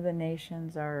of the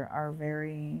nations are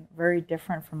very, very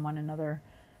different from one another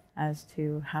as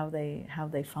to how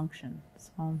they function.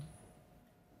 So.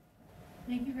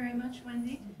 Thank you very much,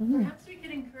 Wendy. Mm-hmm. Perhaps we could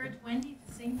encourage Wendy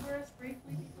to sing for us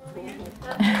briefly before we end.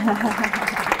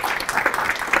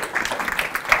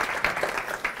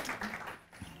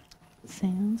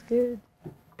 Sounds good.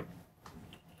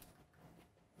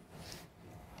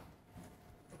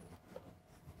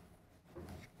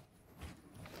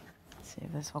 Let's see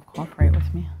if this will cooperate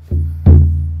with me.